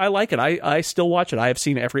like it. I still watch it. I have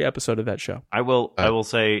seen every episode of that show. I will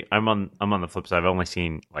say I'm on the flip side. I've only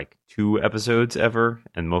seen like 2 episodes ever,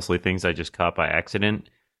 and mostly things I just caught by accident.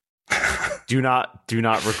 do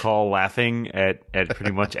not recall laughing at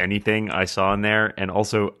pretty much anything I saw in there. And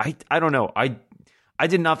also I don't know. I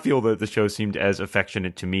did not feel that the show seemed as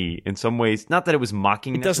affectionate to me in some ways. Not that it was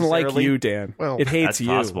mocking. It doesn't like you, Dan. Well, it hates that's you.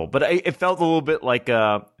 Possible, but it felt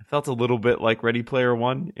a little bit like Ready Player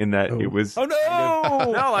One in that it was. Oh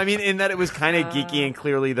no! No, I mean in that it was kind of geeky, and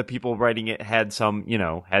clearly the people writing it had some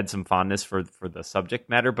fondness for the subject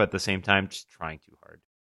matter, but at the same time just trying too hard.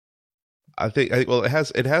 I think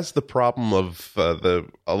it has the problem of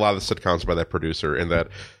a lot of the sitcoms by that producer, in that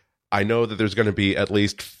I know that there's going to be at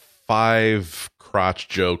least 5 crotch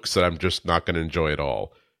jokes that I'm just not going to enjoy at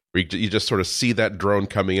all. You just sort of see that drone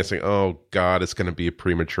coming and saying, "Oh God, it's going to be a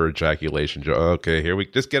premature ejaculation joke." Okay, here we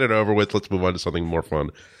just get it over with. Let's move on to something more fun.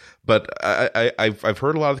 But I've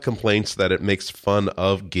heard a lot of the complaints that it makes fun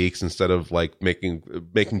of geeks instead of like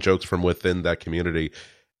making jokes from within that community.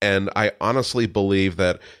 And I honestly believe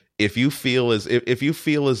that if you feel as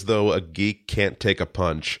though a geek can't take a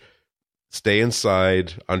punch, stay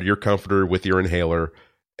inside under your comforter with your inhaler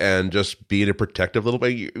and just be in a protective little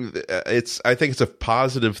way. I think it's a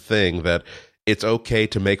positive thing that it's okay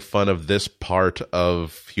to make fun of this part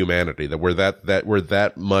of humanity, that we're that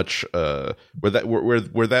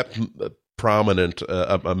prominent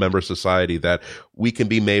a member of society, that we can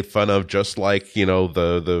be made fun of, just like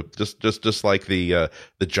just like the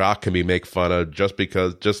jock can be made fun of, just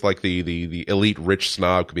like the elite rich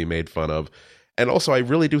snob can be made fun of. And also, I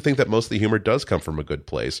really do think that most of the humor does come from a good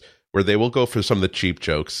place, where they will go for some of the cheap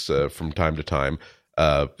jokes from time to time,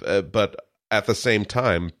 but at the same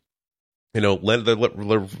time, let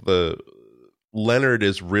Leonard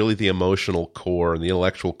is really the emotional core and the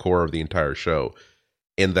intellectual core of the entire show,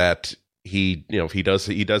 in that he does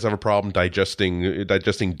have a problem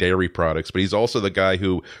digesting dairy products, but he's also the guy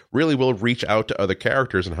who really will reach out to other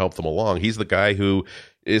characters and help them along. He's the guy who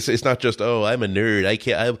it's not just, oh, I'm a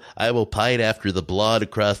nerd, I will pine after the blonde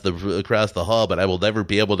across the hall, but I will never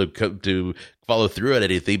be able to follow through on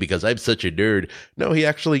anything because I'm such a nerd. No, he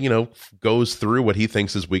actually goes through what he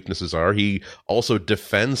thinks his weaknesses are. He also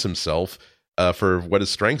defends himself for what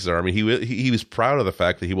his strengths are. I mean, he was proud of the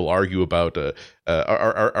fact that he will argue about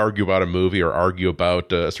argue about a movie or argue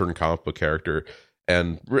about a certain comic book character,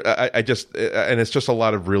 and it's just a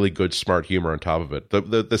lot of really good, smart humor on top of it.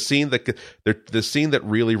 The scene that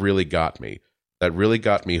really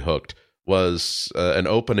got me hooked was an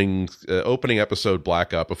opening episode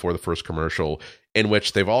blackout before the first commercial, in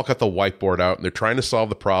which they've all got the whiteboard out and they're trying to solve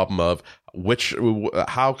the problem of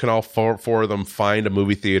how can all four of them find a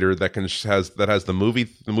movie theater that has the movie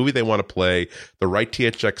they want to play, the right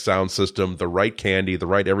THX sound system, the right candy, the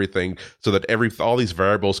right everything, so that all these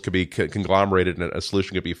variables could be conglomerated and a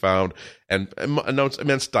solution could be found. And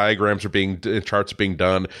immense diagrams charts are being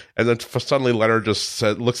done, and then suddenly Leonard just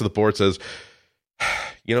looks at the board, says,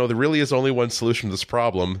 there really is only one solution to this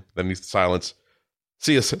problem. Then he's silence.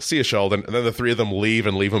 See you, Sheldon. And then the three of them leave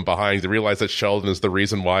him behind. They realize that Sheldon is the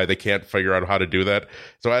reason why they can't figure out how to do that.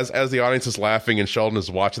 So as the audience is laughing and Sheldon is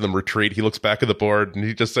watching them retreat, he looks back at the board and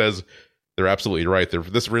he just says, they're absolutely right.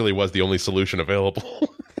 This really was the only solution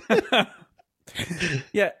available.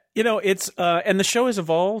 Yeah, it's and the show has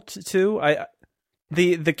evolved too.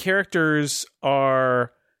 The characters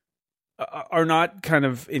are not kind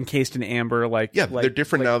of encased in amber they're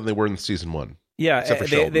different now than they were in season 1. Yeah,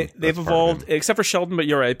 they've evolved, except for Sheldon, but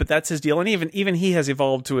you're right. But that's his deal, and even he has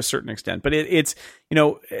evolved to a certain extent. But it's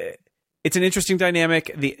an interesting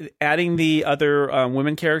dynamic. Adding the other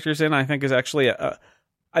women characters in, I think, is actually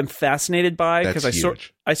I'm fascinated by, because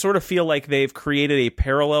I sort of feel like they've created a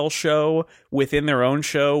parallel show within their own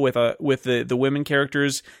show with the women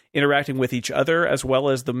characters interacting with each other as well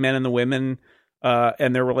as the men and the women.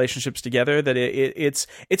 And their relationships together, that it's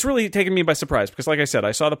really taken me by surprise, because like I said,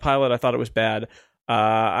 I saw the pilot, I thought it was bad.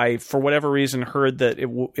 I, for whatever reason, heard that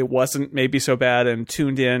it wasn't maybe so bad and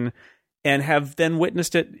tuned in and have then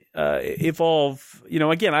witnessed it evolve.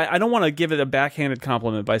 Again, I don't want to give it a backhanded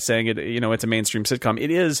compliment by saying it's a mainstream sitcom. It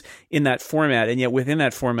is in that format, and yet within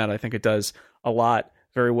that format, I think it does a lot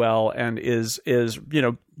very well and is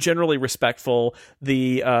generally respectful.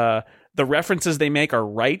 The references they make are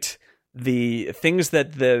right. The things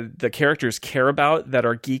that the characters care about that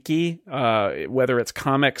are geeky, whether it's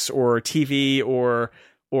comics or TV or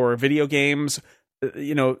video games,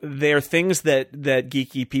 they're things that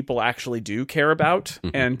geeky people actually do care about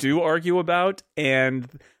and do argue about, and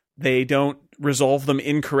they don't resolve them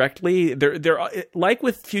incorrectly. They're like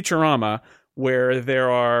with Futurama, where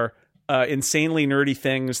there are insanely nerdy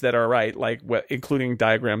things that are right, including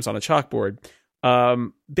diagrams on a chalkboard.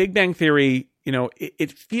 Big Bang Theory,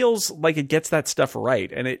 it feels like it gets that stuff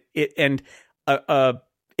right, and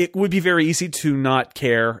it would be very easy to not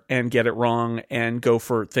care and get it wrong and go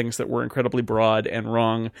for things that were incredibly broad and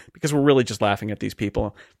wrong because we're really just laughing at these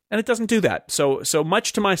people, and it doesn't do that. So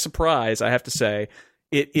much to my surprise, I have to say,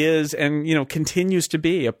 it is and continues to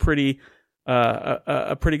be a pretty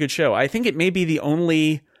good show. I think it may be the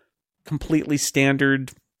only completely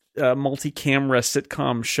standard multi-camera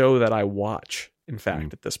sitcom show that I watch. In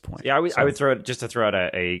fact, at this point, yeah, I would throw out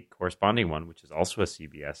a corresponding one, which is also a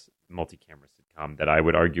CBS multi-camera sitcom that I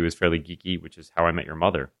would argue is fairly geeky, which is How I Met Your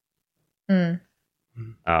Mother. Yeah,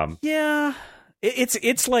 it's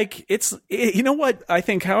you know what? I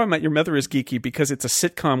think How I Met Your Mother is geeky because it's a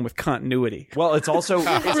sitcom with continuity. Well, it's also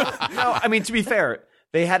to be fair,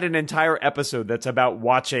 they had an entire episode that's about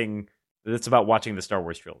watching the Star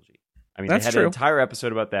Wars trilogy. I mean, That's they had true. an entire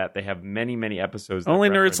episode about that. They have many, many episodes. Only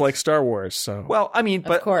nerds like Star Wars, so. Well, I mean,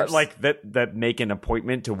 but Of course. like that make an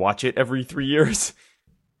appointment to watch it every 3 years,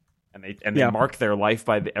 and they mark their life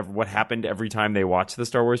by what happened every time they watch the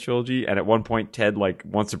Star Wars trilogy. And at one point, Ted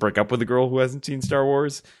wants to break up with a girl who hasn't seen Star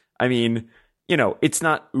Wars. I mean, it's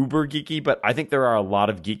not uber geeky, but I think there are a lot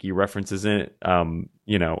of geeky references in it. And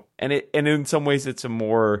in some ways, it's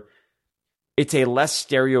a less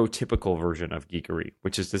stereotypical version of geekery,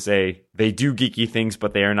 which is to say they do geeky things,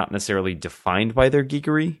 but they are not necessarily defined by their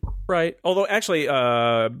geekery. Right. Although, actually,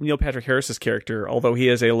 Neil Patrick Harris's character, although he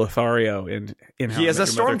is a Lothario in How He I is Met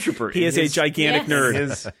a Your Mother, stormtrooper. he is a gigantic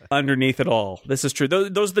Yes. nerd underneath it all. This is true.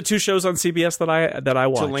 Those are the two shows on CBS that I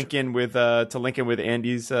watch. To link in with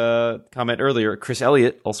Andy's comment earlier, Chris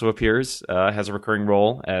Elliott also appears, has a recurring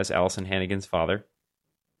role as Allison Hannigan's father.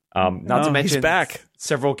 Not to mention he's back.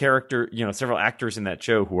 several actors in that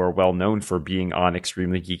show who are well known for being on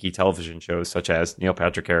extremely geeky television shows, such as Neil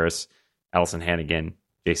Patrick Harris, Allison Hannigan,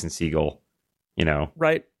 Jason Segel.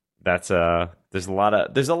 Right. That's there's a lot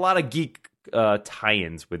of geek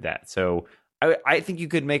tie-ins with that. So I think you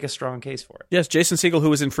could make a strong case for it. Yes, Jason Segel, who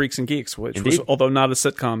was in Freaks and Geeks, which Indeed. was, although not a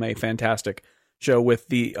sitcom, a fantastic show with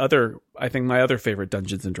the other, I think my other favorite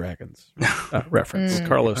Dungeons and Dragons reference,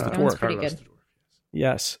 Carlos the That one's Dwarf. pretty good.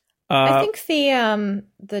 Yes. I think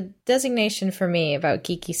the designation for me about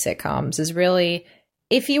geeky sitcoms is really,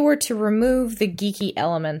 if you were to remove the geeky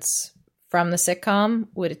elements from the sitcom,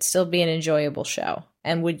 would it still be an enjoyable show?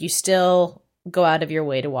 And would you still go out of your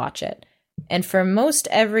way to watch it? And for most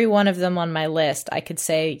every one of them on my list, I could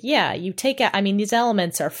say, yeah, you take out, I mean, these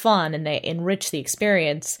elements are fun and they enrich the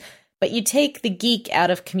experience, but you take the geek out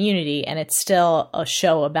of Community and it's still a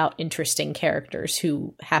show about interesting characters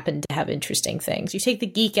who happen to have interesting things. You take the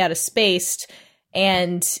geek out of Spaced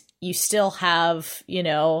and you still have,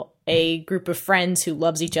 a group of friends who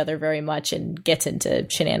loves each other very much and gets into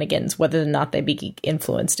shenanigans, whether or not they be geek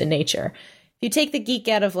influenced in nature. If you take the geek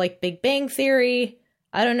out of like Big Bang Theory,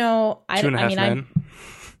 I don't know.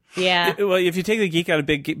 Yeah. Well, if you take the geek out of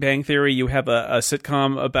Big Bang Theory, you have a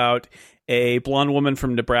sitcom about a blonde woman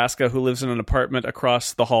from Nebraska who lives in an apartment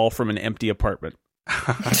across the hall from an empty apartment.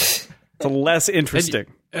 It's less interesting.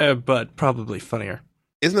 But probably funnier.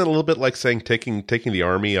 Isn't it a little bit like saying taking the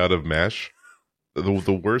army out of MASH?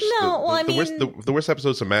 The worst. No, well, The worst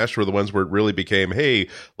episodes of MASH were the ones where it really became, hey,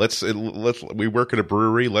 let's we work in a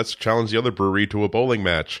brewery, let's challenge the other brewery to a bowling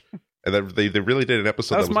match. And they really did an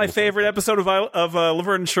episode. That was my favorite episode of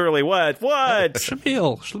Laverne and Shirley. What?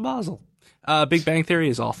 Shabil, Schlemazel. Big Bang Theory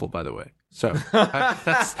is awful, by the way. So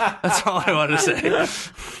that's all I want to say.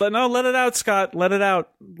 But no, let it out, Scott. Let it out.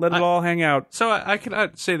 Let it all hang out. So I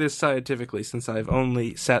cannot say this scientifically since I've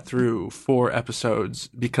only sat through 4 episodes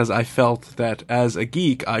because I felt that as a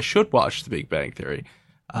geek I should watch The Big Bang Theory,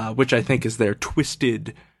 which I think is their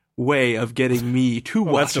twisted way of getting me to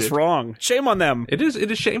watch that's just it. wrong. Shame on them. It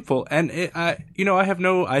is shameful, and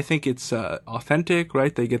I think it's authentic,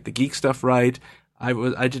 right? They get the geek stuff right.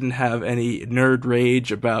 I didn't have any nerd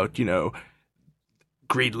rage about,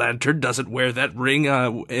 Green Lantern doesn't wear that ring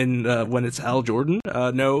when it's Al Jordan.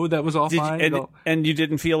 No, that was all fine. And you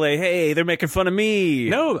didn't feel hey, they're making fun of me.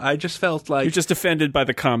 No, I just felt like you're just offended by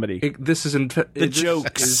the comedy. The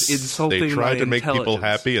jokes is insulting. They tried to make people intelligence.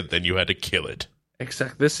 happy, and then you had to kill it.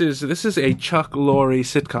 Exactly. This is a Chuck Lorre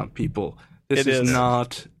sitcom, people. This is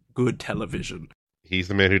not good television. He's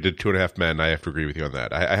the man who did 2.5 Men. I have to agree with you on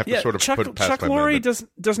that. I have to sort of put past Chuck my Lorre man,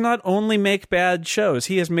 does not only make bad shows.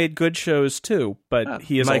 He has made good shows too, but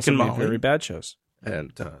he has Mike also and made Molly. very bad shows.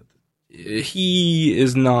 And he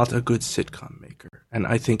is not a good sitcom maker, and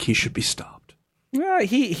I think he should be stopped. Yeah,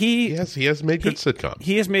 he has made good sitcoms.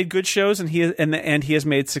 He has made good shows, and he has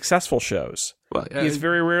made successful shows. Well, he's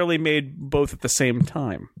very rarely made both at the same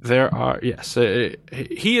time. There are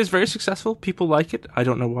he is very successful. People like it. I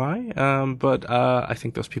don't know why, but I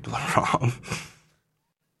think those people are wrong.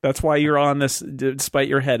 That's why you're on this, despite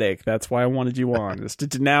your headache. That's why I wanted you on, is to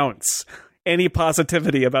denounce any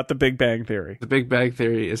positivity about the Big Bang Theory. The Big Bang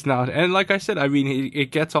Theory is not, and like I said, I mean,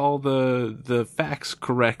 it gets all the facts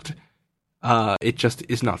correct. It just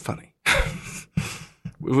is not funny.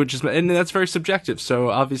 And that's very subjective. So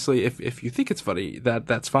obviously, if you think it's funny,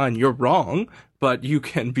 that's fine. You're wrong, but you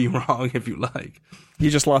can be wrong if you like. You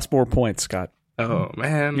just lost more points, Scott. Oh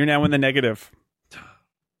man, you're now in the negative.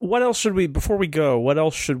 What else should we, before we go, what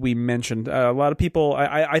else should we mention? A lot of people,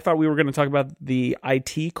 I thought we were going to talk about the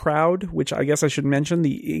IT Crowd, which I guess I should mention,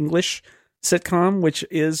 the English sitcom, which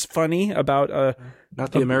is funny about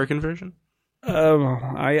not the American version.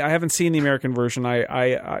 I haven't seen the American version.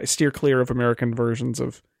 I steer clear of American versions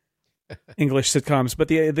of English sitcoms, but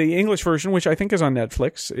the English version, which I think is on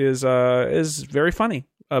Netflix, is very funny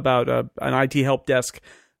about an IT help desk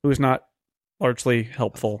who is not largely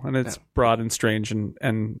helpful, and it's broad and strange and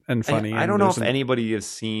funny. I don't know if anybody has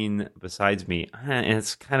seen besides me, and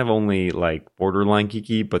it's kind of only like borderline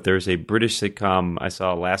geeky, but there's a British sitcom I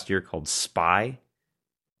saw last year called Spy.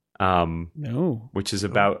 Which is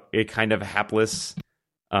about a kind of hapless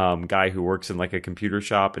guy who works in like a computer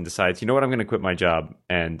shop and decides, you know what, I'm going to quit my job,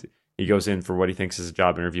 and he goes in for what he thinks is a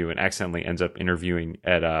job interview and accidentally ends up interviewing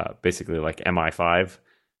at basically like MI5,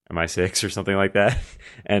 MI6 or something like that,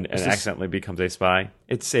 and accidentally becomes a spy.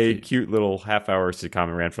 It's a cute little half-hour sitcom.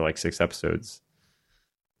 It ran for like 6 episodes.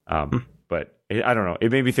 But I don't know.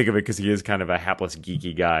 It made me think of it because he is kind of a hapless,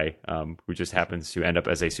 geeky guy who just happens to end up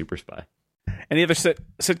as a super spy. Any other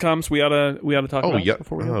sitcoms we ought to talk about? Yeah.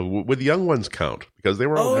 Before we go? Would the young ones count? Because they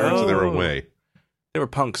were all parents in their own way. They were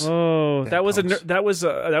punks. Oh, that was a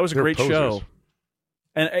They're great posers. show,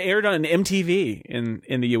 and it aired on MTV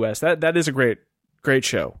in the US. That is a great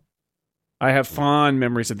show. I have fond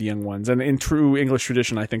memories of the young ones, and in true English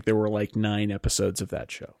tradition, I think there were like 9 episodes of that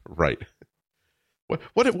show. Right.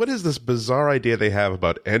 What is this bizarre idea they have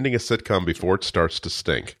about ending a sitcom before it starts to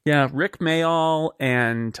stink? Yeah, Rick Mayall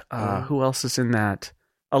and who else is in that?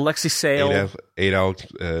 Alexi Sale.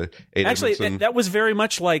 Actually, Edmondson. that was very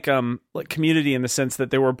much like Community in the sense that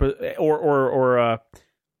there were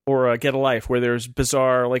or Get a Life, where there's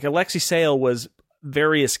bizarre, like Alexi Sale was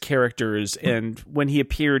various characters, and when he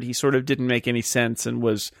appeared, he sort of didn't make any sense and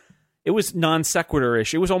it was non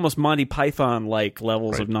sequitur-ish. It was almost Monty Python like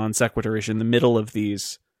levels of non sequitur-ish in the middle of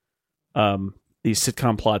these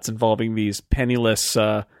sitcom plots involving these penniless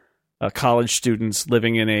college students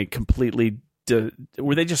living in a completely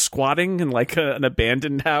were they just squatting in like an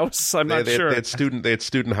abandoned house? I'm not sure. They had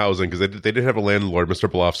student housing because they did have a landlord, Mr.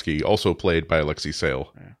 Blofsky, also played by Alexi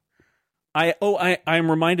Sale. Yeah. I'm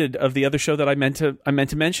reminded of the other show that I meant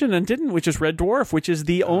to mention and didn't, which is Red Dwarf, which is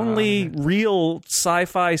the only real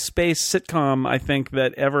sci-fi space sitcom I think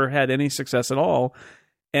that ever had any success at all.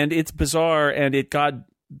 And it's bizarre, and it got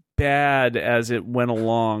bad as it went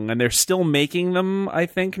along, and they're still making them, I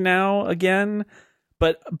think, now again.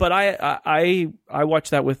 But I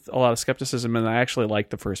watched that with a lot of skepticism, and I actually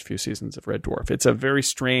liked the first few seasons of Red Dwarf. It's a very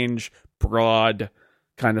strange, broad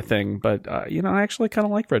kind of thing, but I actually kind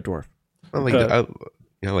of like Red Dwarf. I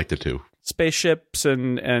liked it too. Spaceships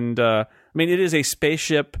and I mean, it is a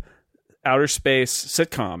spaceship outer space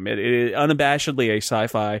sitcom. It is unabashedly a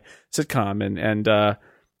sci-fi sitcom,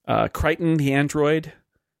 and Crichton the android,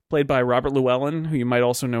 played by Robert Llewellyn, who you might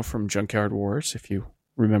also know from Junkyard Wars, if you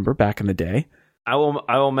remember back in the day. I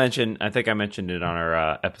will mention. I think I mentioned it on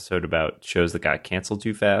our episode about shows that got canceled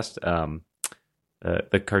too fast. The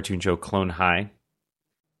cartoon show Clone High,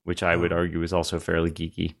 which I would argue is also fairly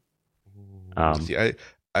geeky. See,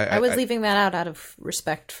 I was leaving that out of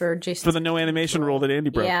respect for Jason. For the no animation rule that Andy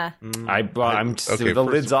broke. Yeah. I'm the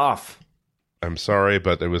lid's off. I'm sorry,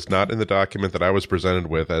 but it was not in the document that I was presented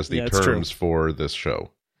with as the terms for this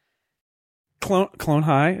show. Clone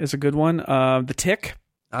High is a good one. The Tick.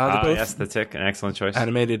 Yes, The Tick, an excellent choice.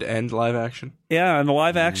 Animated and live action. Yeah, and the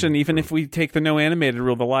live action, even if we take the no animated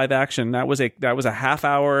rule, the live action, that was a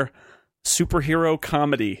half-hour superhero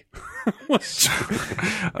comedy.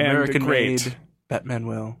 American made Batman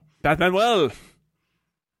well.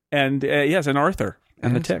 And yes, and Arthur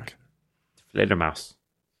and the Tick. Fledermaus.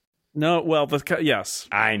 No, well, yes,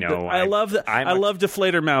 I know. I love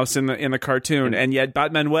Deflator Mouse in the cartoon, and yet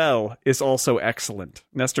Batmanuel is also excellent.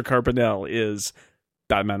 Nestor Carbonell is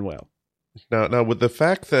Batmanuel. Now, with the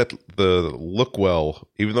fact that the Look Well,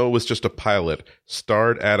 even though it was just a pilot,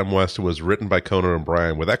 starred Adam West and was written by Conan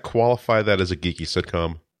O'Brien, would that qualify that as a geeky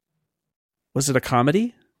sitcom? Was it a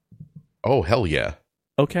comedy? Oh, hell yeah.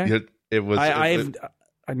 Okay. It was. I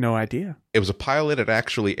have no idea. It was a pilot. It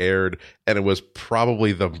actually aired, and it was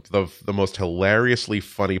probably the most hilariously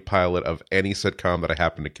funny pilot of any sitcom that I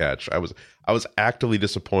happened to catch. I was actively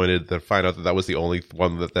disappointed to find out that was the only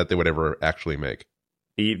one that they would ever actually make.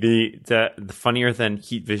 The funnier than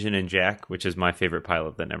Heat Vision and Jack, which is my favorite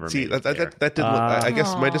pilot that never made it. That didn't. I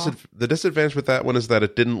guess the disadvantage with that one is that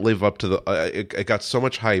it didn't live up to the. It got so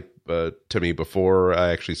much hype to me before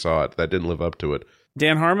I actually saw it that didn't live up to it.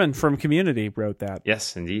 Dan Harmon from Community wrote that.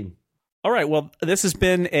 Yes, indeed. All right. Well, this has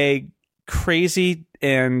been a crazy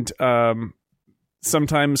and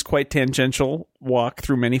sometimes quite tangential walk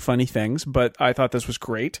through many funny things, but I thought this was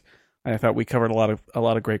great. I thought we covered a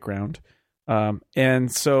lot of great ground.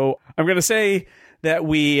 And so I'm going to say that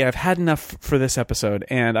we have had enough for this episode,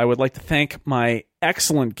 and I would like to thank my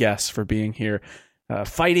excellent guests for being here,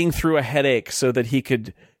 fighting through a headache so that he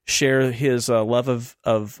could share his love of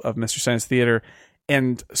Mr. Science Theater,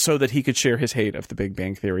 and so that he could share his hate of The Big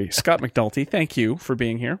Bang Theory. Scott McNulty, thank you for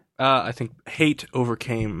being here. I think hate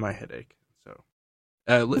overcame my headache. So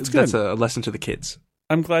that's a lesson to the kids.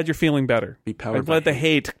 I'm glad you're feeling better. I'm glad the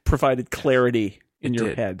hate provided clarity in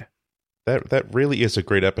your head. That really is a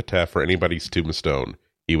great epitaph for anybody's tombstone.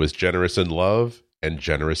 He was generous in love and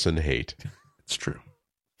generous in hate. It's true.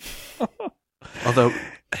 Although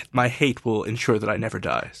my hate will ensure that I never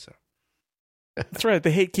die. So that's right.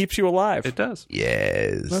 The hate keeps you alive. It does.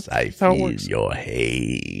 Yes, I feel your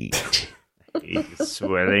hate. He's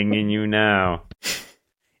swelling in you now.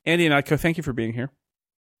 Andy and Atko, thank you for being here.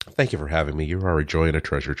 Thank you for having me. You are a joy and a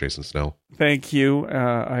treasure, Jason Snell. Thank you.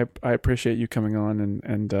 I appreciate you coming on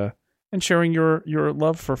and sharing your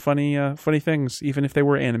love for funny things, even if they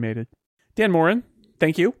were animated. Dan Morin,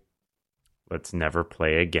 thank you. Let's never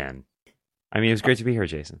play again. I mean, it was great to be here,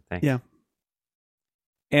 Jason. Thanks. Yeah.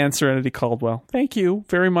 and Serenity Caldwell. Thank you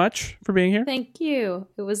very much for being here. Thank you.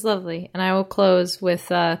 It was lovely. And I will close with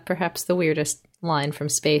perhaps the weirdest line from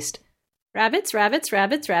Spaced. Rabbits, rabbits,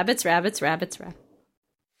 rabbits, rabbits, rabbits, rabbits, rabbits.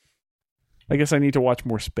 I guess I need to watch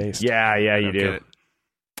more Spaced. Yeah, you do.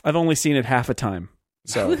 I've only seen it half a time.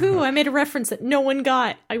 So Woohoo, I made a reference that no one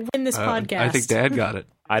got. I win this podcast. I think Dad got it.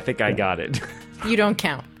 I think I got it. You don't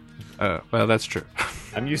count. Well, that's true.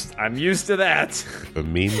 I'm used to that. A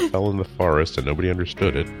meme fell in the forest and nobody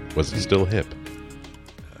understood it. Was it still hip?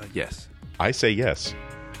 Yes. I say yes.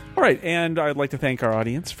 all right, and I'd like to thank our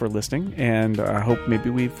audience for listening, and I hope maybe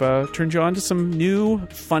we've turned you on to some new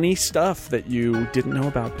funny stuff that you didn't know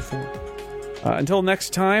about before. Until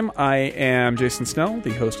next time, I am Jason Snell,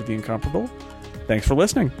 the host of The Incomparable. Thanks for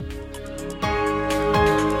listening.